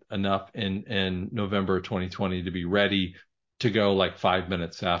awakened enough in November of 2020 to be ready to go like 5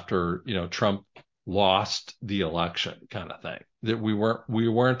 minutes after, Trump lost the election, kind of thing. That we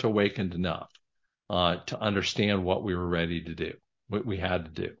weren't awakened enough to understand what we were ready to do, what we had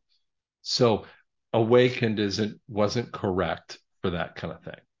to do. So awakened wasn't correct for that kind of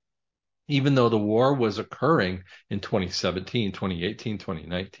thing. Even though the war was occurring in 2017, 2018,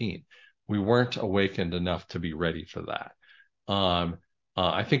 2019, we weren't awakened enough to be ready for that.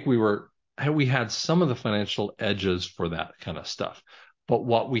 I think we had some of the financial edges for that kind of stuff. But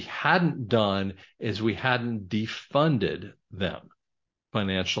what we hadn't done is we hadn't defunded them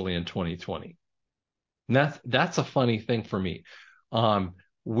financially in 2020. And that's a funny thing for me.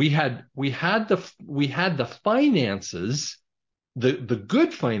 We had the finances, the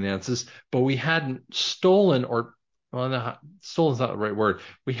good finances, but we hadn't stolen, or well, no, stolen is not the right word.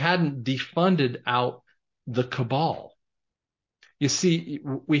 We hadn't defunded out the cabal. You see,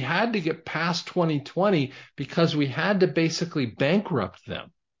 we had to get past 2020 because we had to basically bankrupt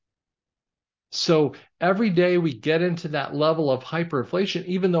them. So every day we get into that level of hyperinflation,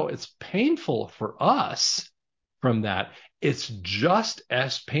 even though it's painful for us from that, it's just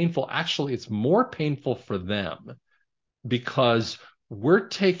as painful. Actually, it's more painful for them because we're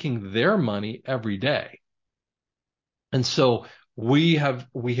taking their money every day. And so we have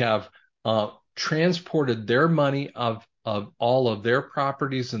transported their money of all of their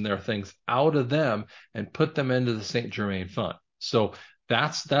properties and their things out of them and put them into the St. Germain Fund. So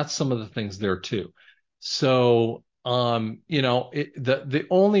that's some of the things there too. So the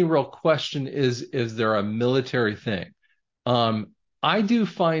only real question is there a military thing? I do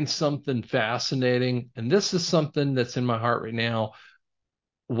find something fascinating, and this is something that's in my heart right now.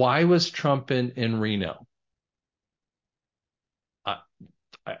 Why was Trump in Reno?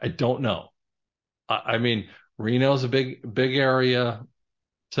 I don't know. I mean, Reno's a big area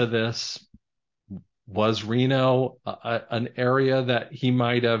to this. Was Reno an area that they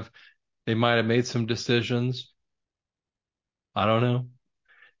might have made some decisions? I don't know.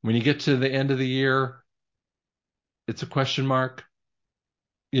 When you get to the end of the year, it's a question mark.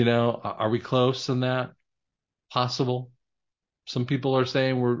 Are we close on that? Possible. Some people are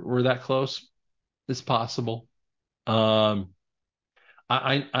saying we're that close. It's possible. I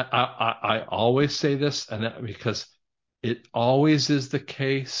always say this, and because it always is the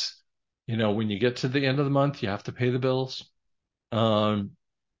case. When you get to the end of the month, you have to pay the bills.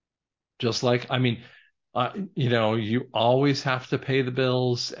 Just like, I mean, you always have to pay the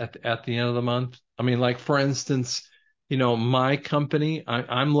bills at the end of the month. I mean, like for instance, my company,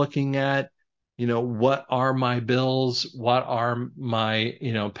 I'm looking at, what are my bills? What are my,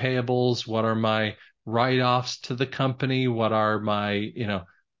 payables? What are my write-offs to the company? What are my,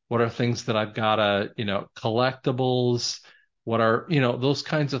 what are things that I've got to, collectibles? What are, those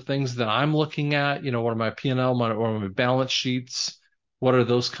kinds of things that I'm looking at? What are my P&L, what are my balance sheets? What are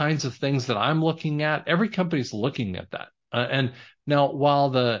those kinds of things that I'm looking at? Every company's looking at that. And now,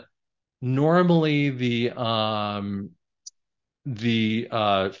 while normally the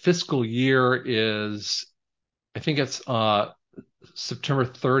fiscal year is, I think it's September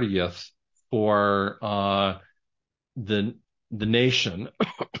 30th for the nation.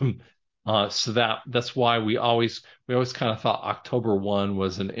 So that's why we always kind of thought October 1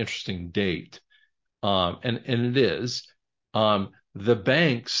 was an interesting date. And it is. The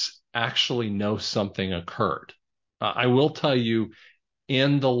banks actually know something occurred. I will tell you,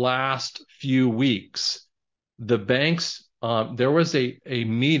 in the last few weeks, the banks, there was a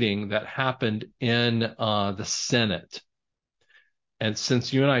meeting that happened in the Senate. And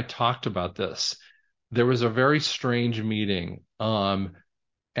since you and I talked about this, there was a very strange meeting.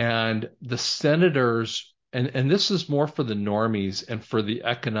 And the senators, and this is more for the normies and for the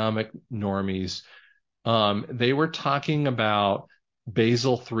economic normies, they were talking about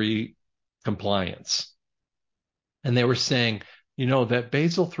Basel III compliance. And they were saying, that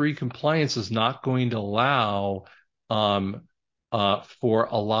Basel III compliance is not going to allow for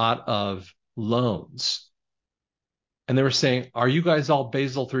a lot of loans. And they were saying, are you guys all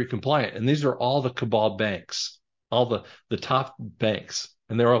Basel III compliant? And these are all the cabal banks, all the top banks.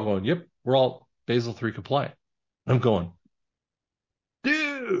 And they're all going, yep, we're all Basel III compliant. I'm going,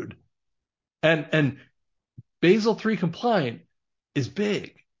 dude. And Basel III compliant is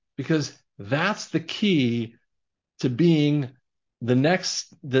big because that's the key to being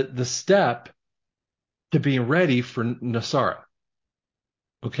the step to being ready for NESARA.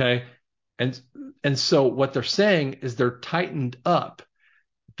 Okay. And so what they're saying is they're tightened up.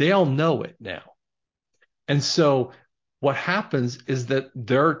 They all know it now. And so what happens is that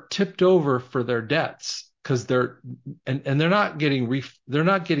they're tipped over for their debts because they're not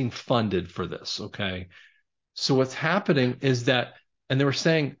getting funded for this. Okay. So what's happening is that, and they were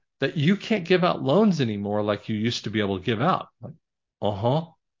saying that you can't give out loans anymore like you used to be able to give out. Like,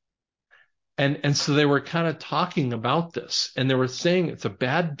 And so they were kind of talking about this, and they were saying it's a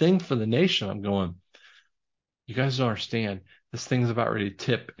bad thing for the nation. I'm going, you guys don't understand. This thing's about ready to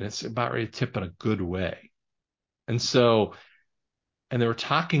tip, and it's about ready to tip in a good way. And so, and they were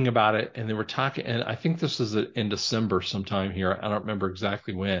talking about it, and and I think this was in December sometime here. I don't remember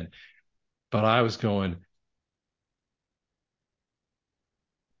exactly when, but I was going,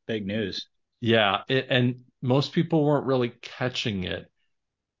 Big news. yeah. And most people weren't really catching it,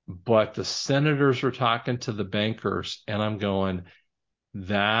 but the senators were talking to the bankers, and I'm going,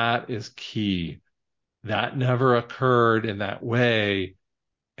 that is key. That never occurred in that way.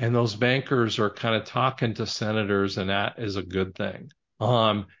 And those bankers are kind of talking to senators, and that is a good thing.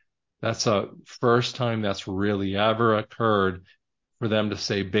 That's a first time that's really ever occurred for them to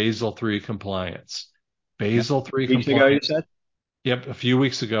say Basel III compliance. Basel III Weeks ago, you compliance. said? Yep, a few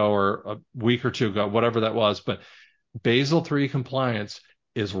weeks ago or a week or two ago, whatever that was. But Basel III compliance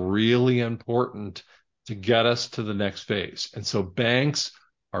is really important to get us to the next phase. And so banks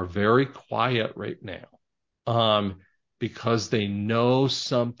are very quiet right now, because they know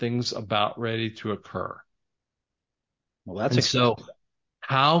something's about ready to occur. Well, that's And exciting. so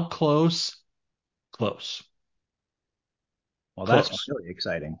how close? Close. Well, Close. that's really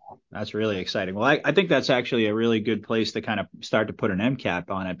exciting. That's really exciting. Well, I think that's actually a really good place to kind of start to put an MCAP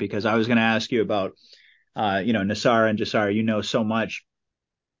on it, because I was going to ask you about, NESARA and GESARA, so much.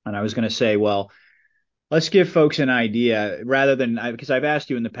 And I was going to say, well, let's give folks an idea rather than, because I've asked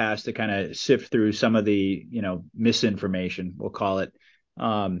you in the past to kind of sift through some of the, misinformation, we'll call it,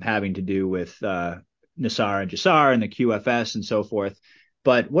 having to do with NESARA and GESARA and the QFS and so forth.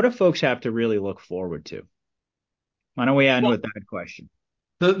 But what do folks have to really look forward to? Why don't we end with that question?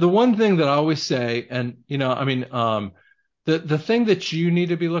 The one thing that I always say, and the thing that you need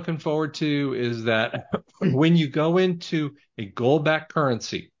to be looking forward to is that when you go into a gold-backed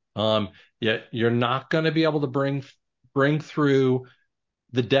currency, you're not going to be able to bring through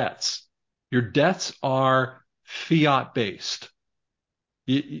the debts. Your debts are fiat based.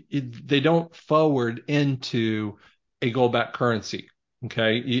 They don't forward into a gold-backed currency.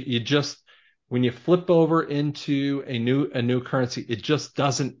 Okay, you just, when you flip over into a new currency, it just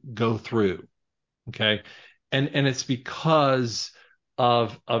doesn't go through. Okay, and it's because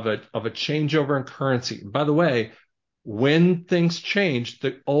of a changeover in currency. By the way, when things change,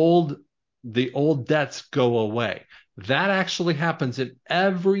 the old debts go away. That actually happens in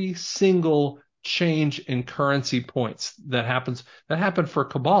every single change in currency points that happened for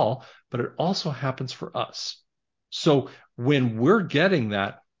Cabal, but it also happens for us. So when we're getting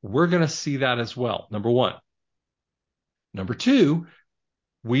that, we're going to see that as well. Number one. Number two,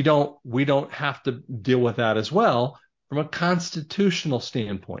 we don't have to deal with that as well from a constitutional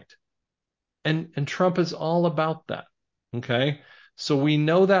standpoint. And Trump is all about that. Okay. So we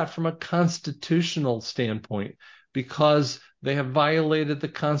know that from a constitutional standpoint because they have violated the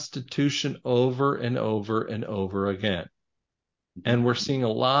Constitution over and over and over again. And we're seeing a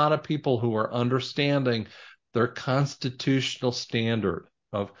lot of people who are understanding their constitutional standard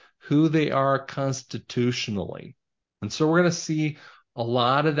of who they are constitutionally. And so we're going to see a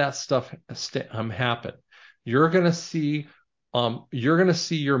lot of that stuff happen. You're going to see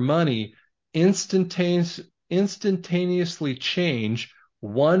your money instantaneously change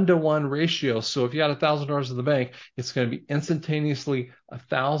 1-to-1 ratio. So if you had $1,000 in the bank, it's going to be instantaneously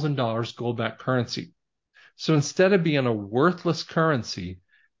 $1,000 gold-backed currency. So instead of being a worthless currency,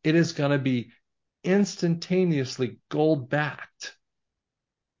 it is going to be instantaneously gold-backed.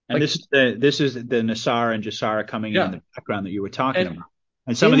 And this is the NESARA and GESARA coming in the background that you were talking about,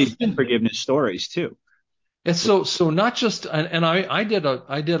 and some of these forgiveness stories too. And so not just, and I did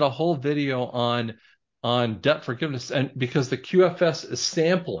a whole video on debt forgiveness, and because the QFS is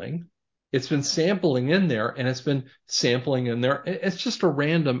sampling, It's been sampling in there, and it's been sampling in there. It's just a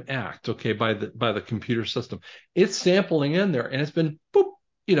random act, okay, by the computer system. It's sampling in there, and it's been boop,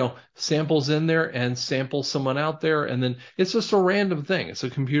 samples in there and samples someone out there, and then it's just a random thing. It's a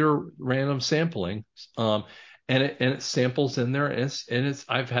computer random sampling, and it samples in there, and it's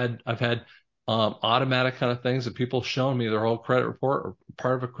I've had automatic kind of things that people showing me their whole credit report or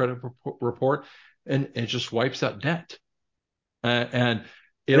part of a credit report, and it just wipes out debt. And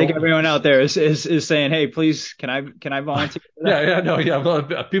I think everyone out there is saying, "Hey, please, can I volunteer?" For that?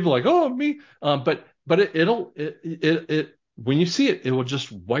 Yeah. People are like, oh, me. But it when you see it, it will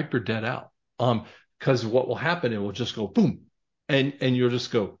just wipe your debt out. Because what will happen, it will just go boom, and you'll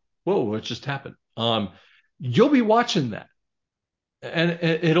just go, whoa, what just happened? You'll be watching that, and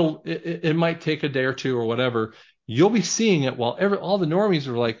it might take a day or two or whatever. You'll be seeing it while all the normies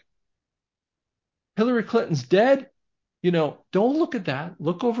are like, Hillary Clinton's dead. Don't look at that.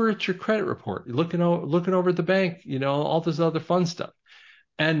 Look over at your credit report. You're looking over at the bank, all this other fun stuff.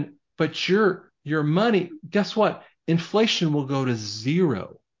 But your money, guess what? Inflation will go to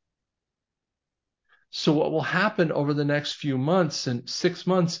zero. So what will happen over the next few months and 6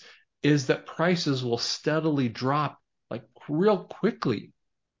 months is that prices will steadily drop like real quickly.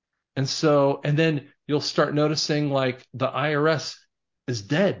 And then you'll start noticing like the IRS is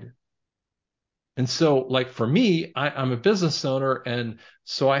dead. And so, like for me, I'm a business owner, and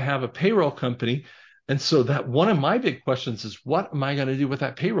so I have a payroll company. And so that one of my big questions is, what am I going to do with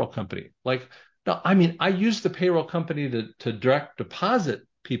that payroll company? Like, no, I mean, I use the payroll company to direct deposit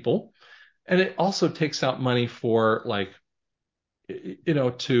people, and it also takes out money for like, their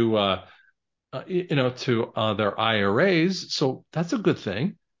IRAs. So that's a good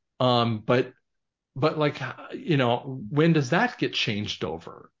thing. But like, when does that get changed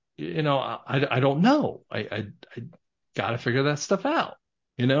over? I don't know. I got to figure that stuff out,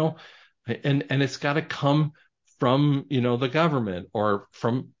 and it's got to come from, the government, or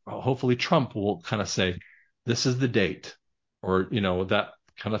from hopefully Trump will kind of say, this is the date, or, that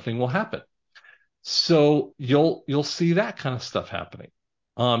kind of thing will happen. So you'll see that kind of stuff happening.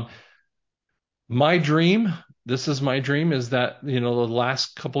 My dream, this is my dream, is that, the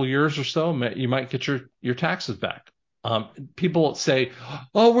last couple years or so, you might get your taxes back. People say,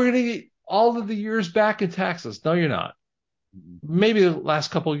 oh, we're going to get all of the years back in taxes. No, you're not. Maybe the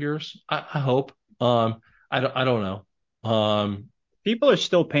last couple of years. I hope. I don't know. People are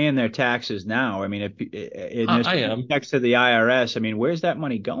still paying their taxes now. I mean, I am. Next to the IRS, I mean, where's that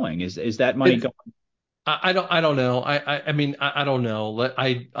money going? Is that money going? I don't know. I mean, I don't know.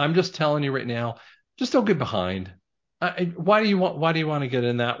 I'm just telling you right now, just don't get behind. Why do you want to get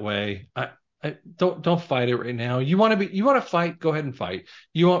in that way? Don't fight it right now. You want to fight, go ahead and fight.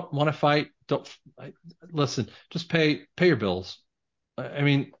 You want to fight, don't listen, just pay your bills. I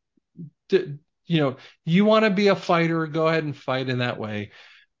mean, you want to be a fighter, go ahead and fight in that way.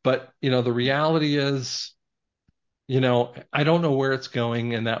 But, the reality is, I don't know where it's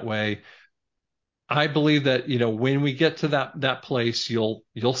going in that way. I believe that, when we get to that place, you'll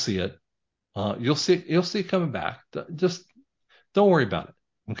see it. You'll see it coming back. Just don't worry about it.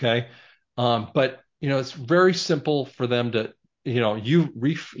 Okay. But it's very simple for them to,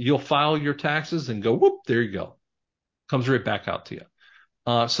 you'll file your taxes and go, whoop, there you go. Comes right back out to you.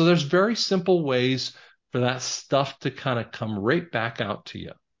 So there's very simple ways for that stuff to kind of come right back out to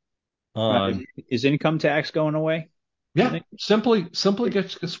you. Is income tax going away? Yeah, simply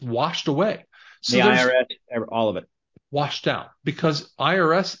gets washed away. So the IRS, all of it washed out, because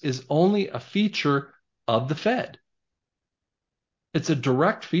IRS is only a feature of the Fed. It's a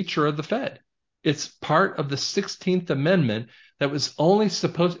direct feature of the Fed. It's part of the 16th Amendment that was only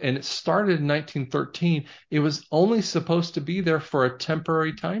supposed, and it started in 1913. It was only supposed to be there for a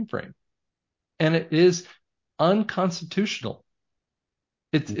temporary time frame. And it is unconstitutional.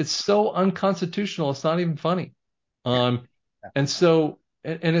 It's so unconstitutional, it's not even funny. And so,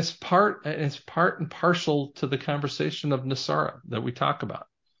 and it's part and parcel to the conversation of NESARA that we talk about.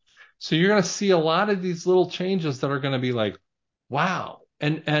 So you're going to see a lot of these little changes that are going to be like, wow.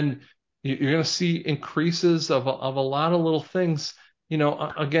 And you're going to see increases of a lot of little things.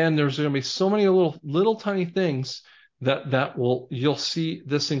 Again, there's going to be so many little tiny things that you'll see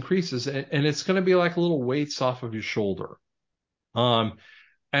this increases, and it's going to be like little weights off of your shoulder. And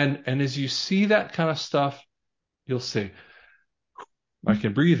as you see that kind of stuff, you'll say, I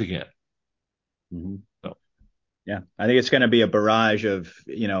can breathe again. Mm-hmm. So. Yeah, I think it's going to be a barrage of,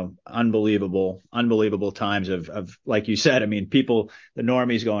 unbelievable times of, like you said, I mean, the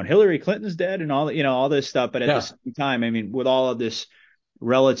normies going, Hillary Clinton's dead and all this stuff. But at the same time, I mean, with all of this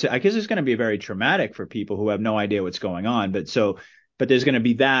relative, I guess it's going to be very traumatic for people who have no idea what's going on. But so but there's going to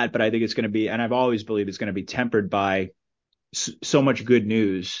be that. But I think it's going to be, and I've always believed it's going to be tempered by so much good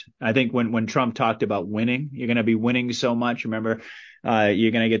news. I think when Trump talked about winning, you're going to be winning so much. Remember,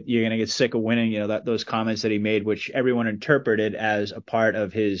 you're going to get sick of winning. Those comments that he made, which everyone interpreted as a part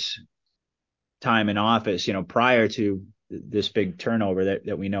of his time in office, prior to this big turnover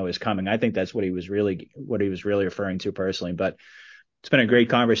that we know is coming. I think that's what he was really referring to personally. But it's been a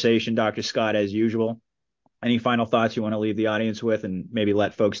great conversation, Dr. Scott, as usual. Any final thoughts you want to leave the audience with, and maybe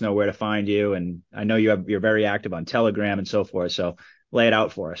let folks know where to find you? And I know you're very active on Telegram and so forth, so lay it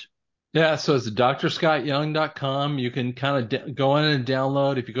out for us. Yeah, so it's drscottyoung.com. You can kind of go in and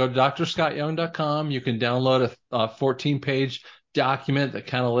download. If you go to drscottyoung.com, you can download a 14-page document that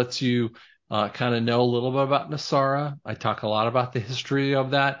kind of lets you kind of know a little bit about NESARA. I talk a lot about the history of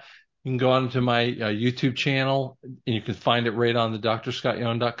that. You can go onto my YouTube channel, and you can find it right on the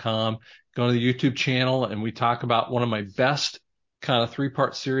drscottyoung.com. Go to the YouTube channel, and we talk about one of my best kind of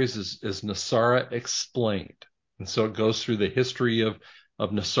 3-part series is NESARA Explained. And so it goes through the history of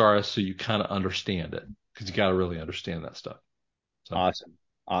NESARA, so you kind of understand it, because you got to really understand that stuff. So.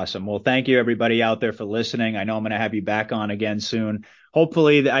 Awesome. Well, thank you everybody out there for listening. I know I'm going to have you back on again soon.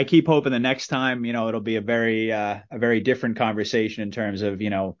 Hopefully, I keep hoping the next time, it'll be a very different conversation in terms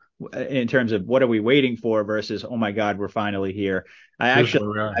of what are we waiting for versus, oh my God, we're finally here.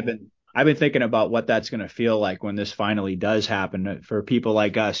 I've been thinking about what that's going to feel like when this finally does happen for people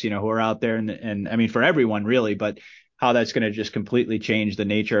like us, who are out there, and I mean for everyone really, but how that's going to just completely change the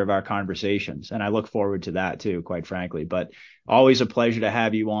nature of our conversations. And I look forward to that too, quite frankly. But always a pleasure to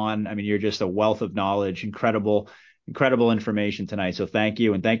have you on. I mean, you're just a wealth of knowledge, incredible information tonight. So thank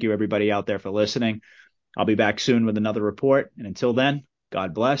you. And thank you everybody out there for listening. I'll be back soon with another report. And until then,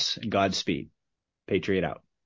 God bless and Godspeed. Patriot out.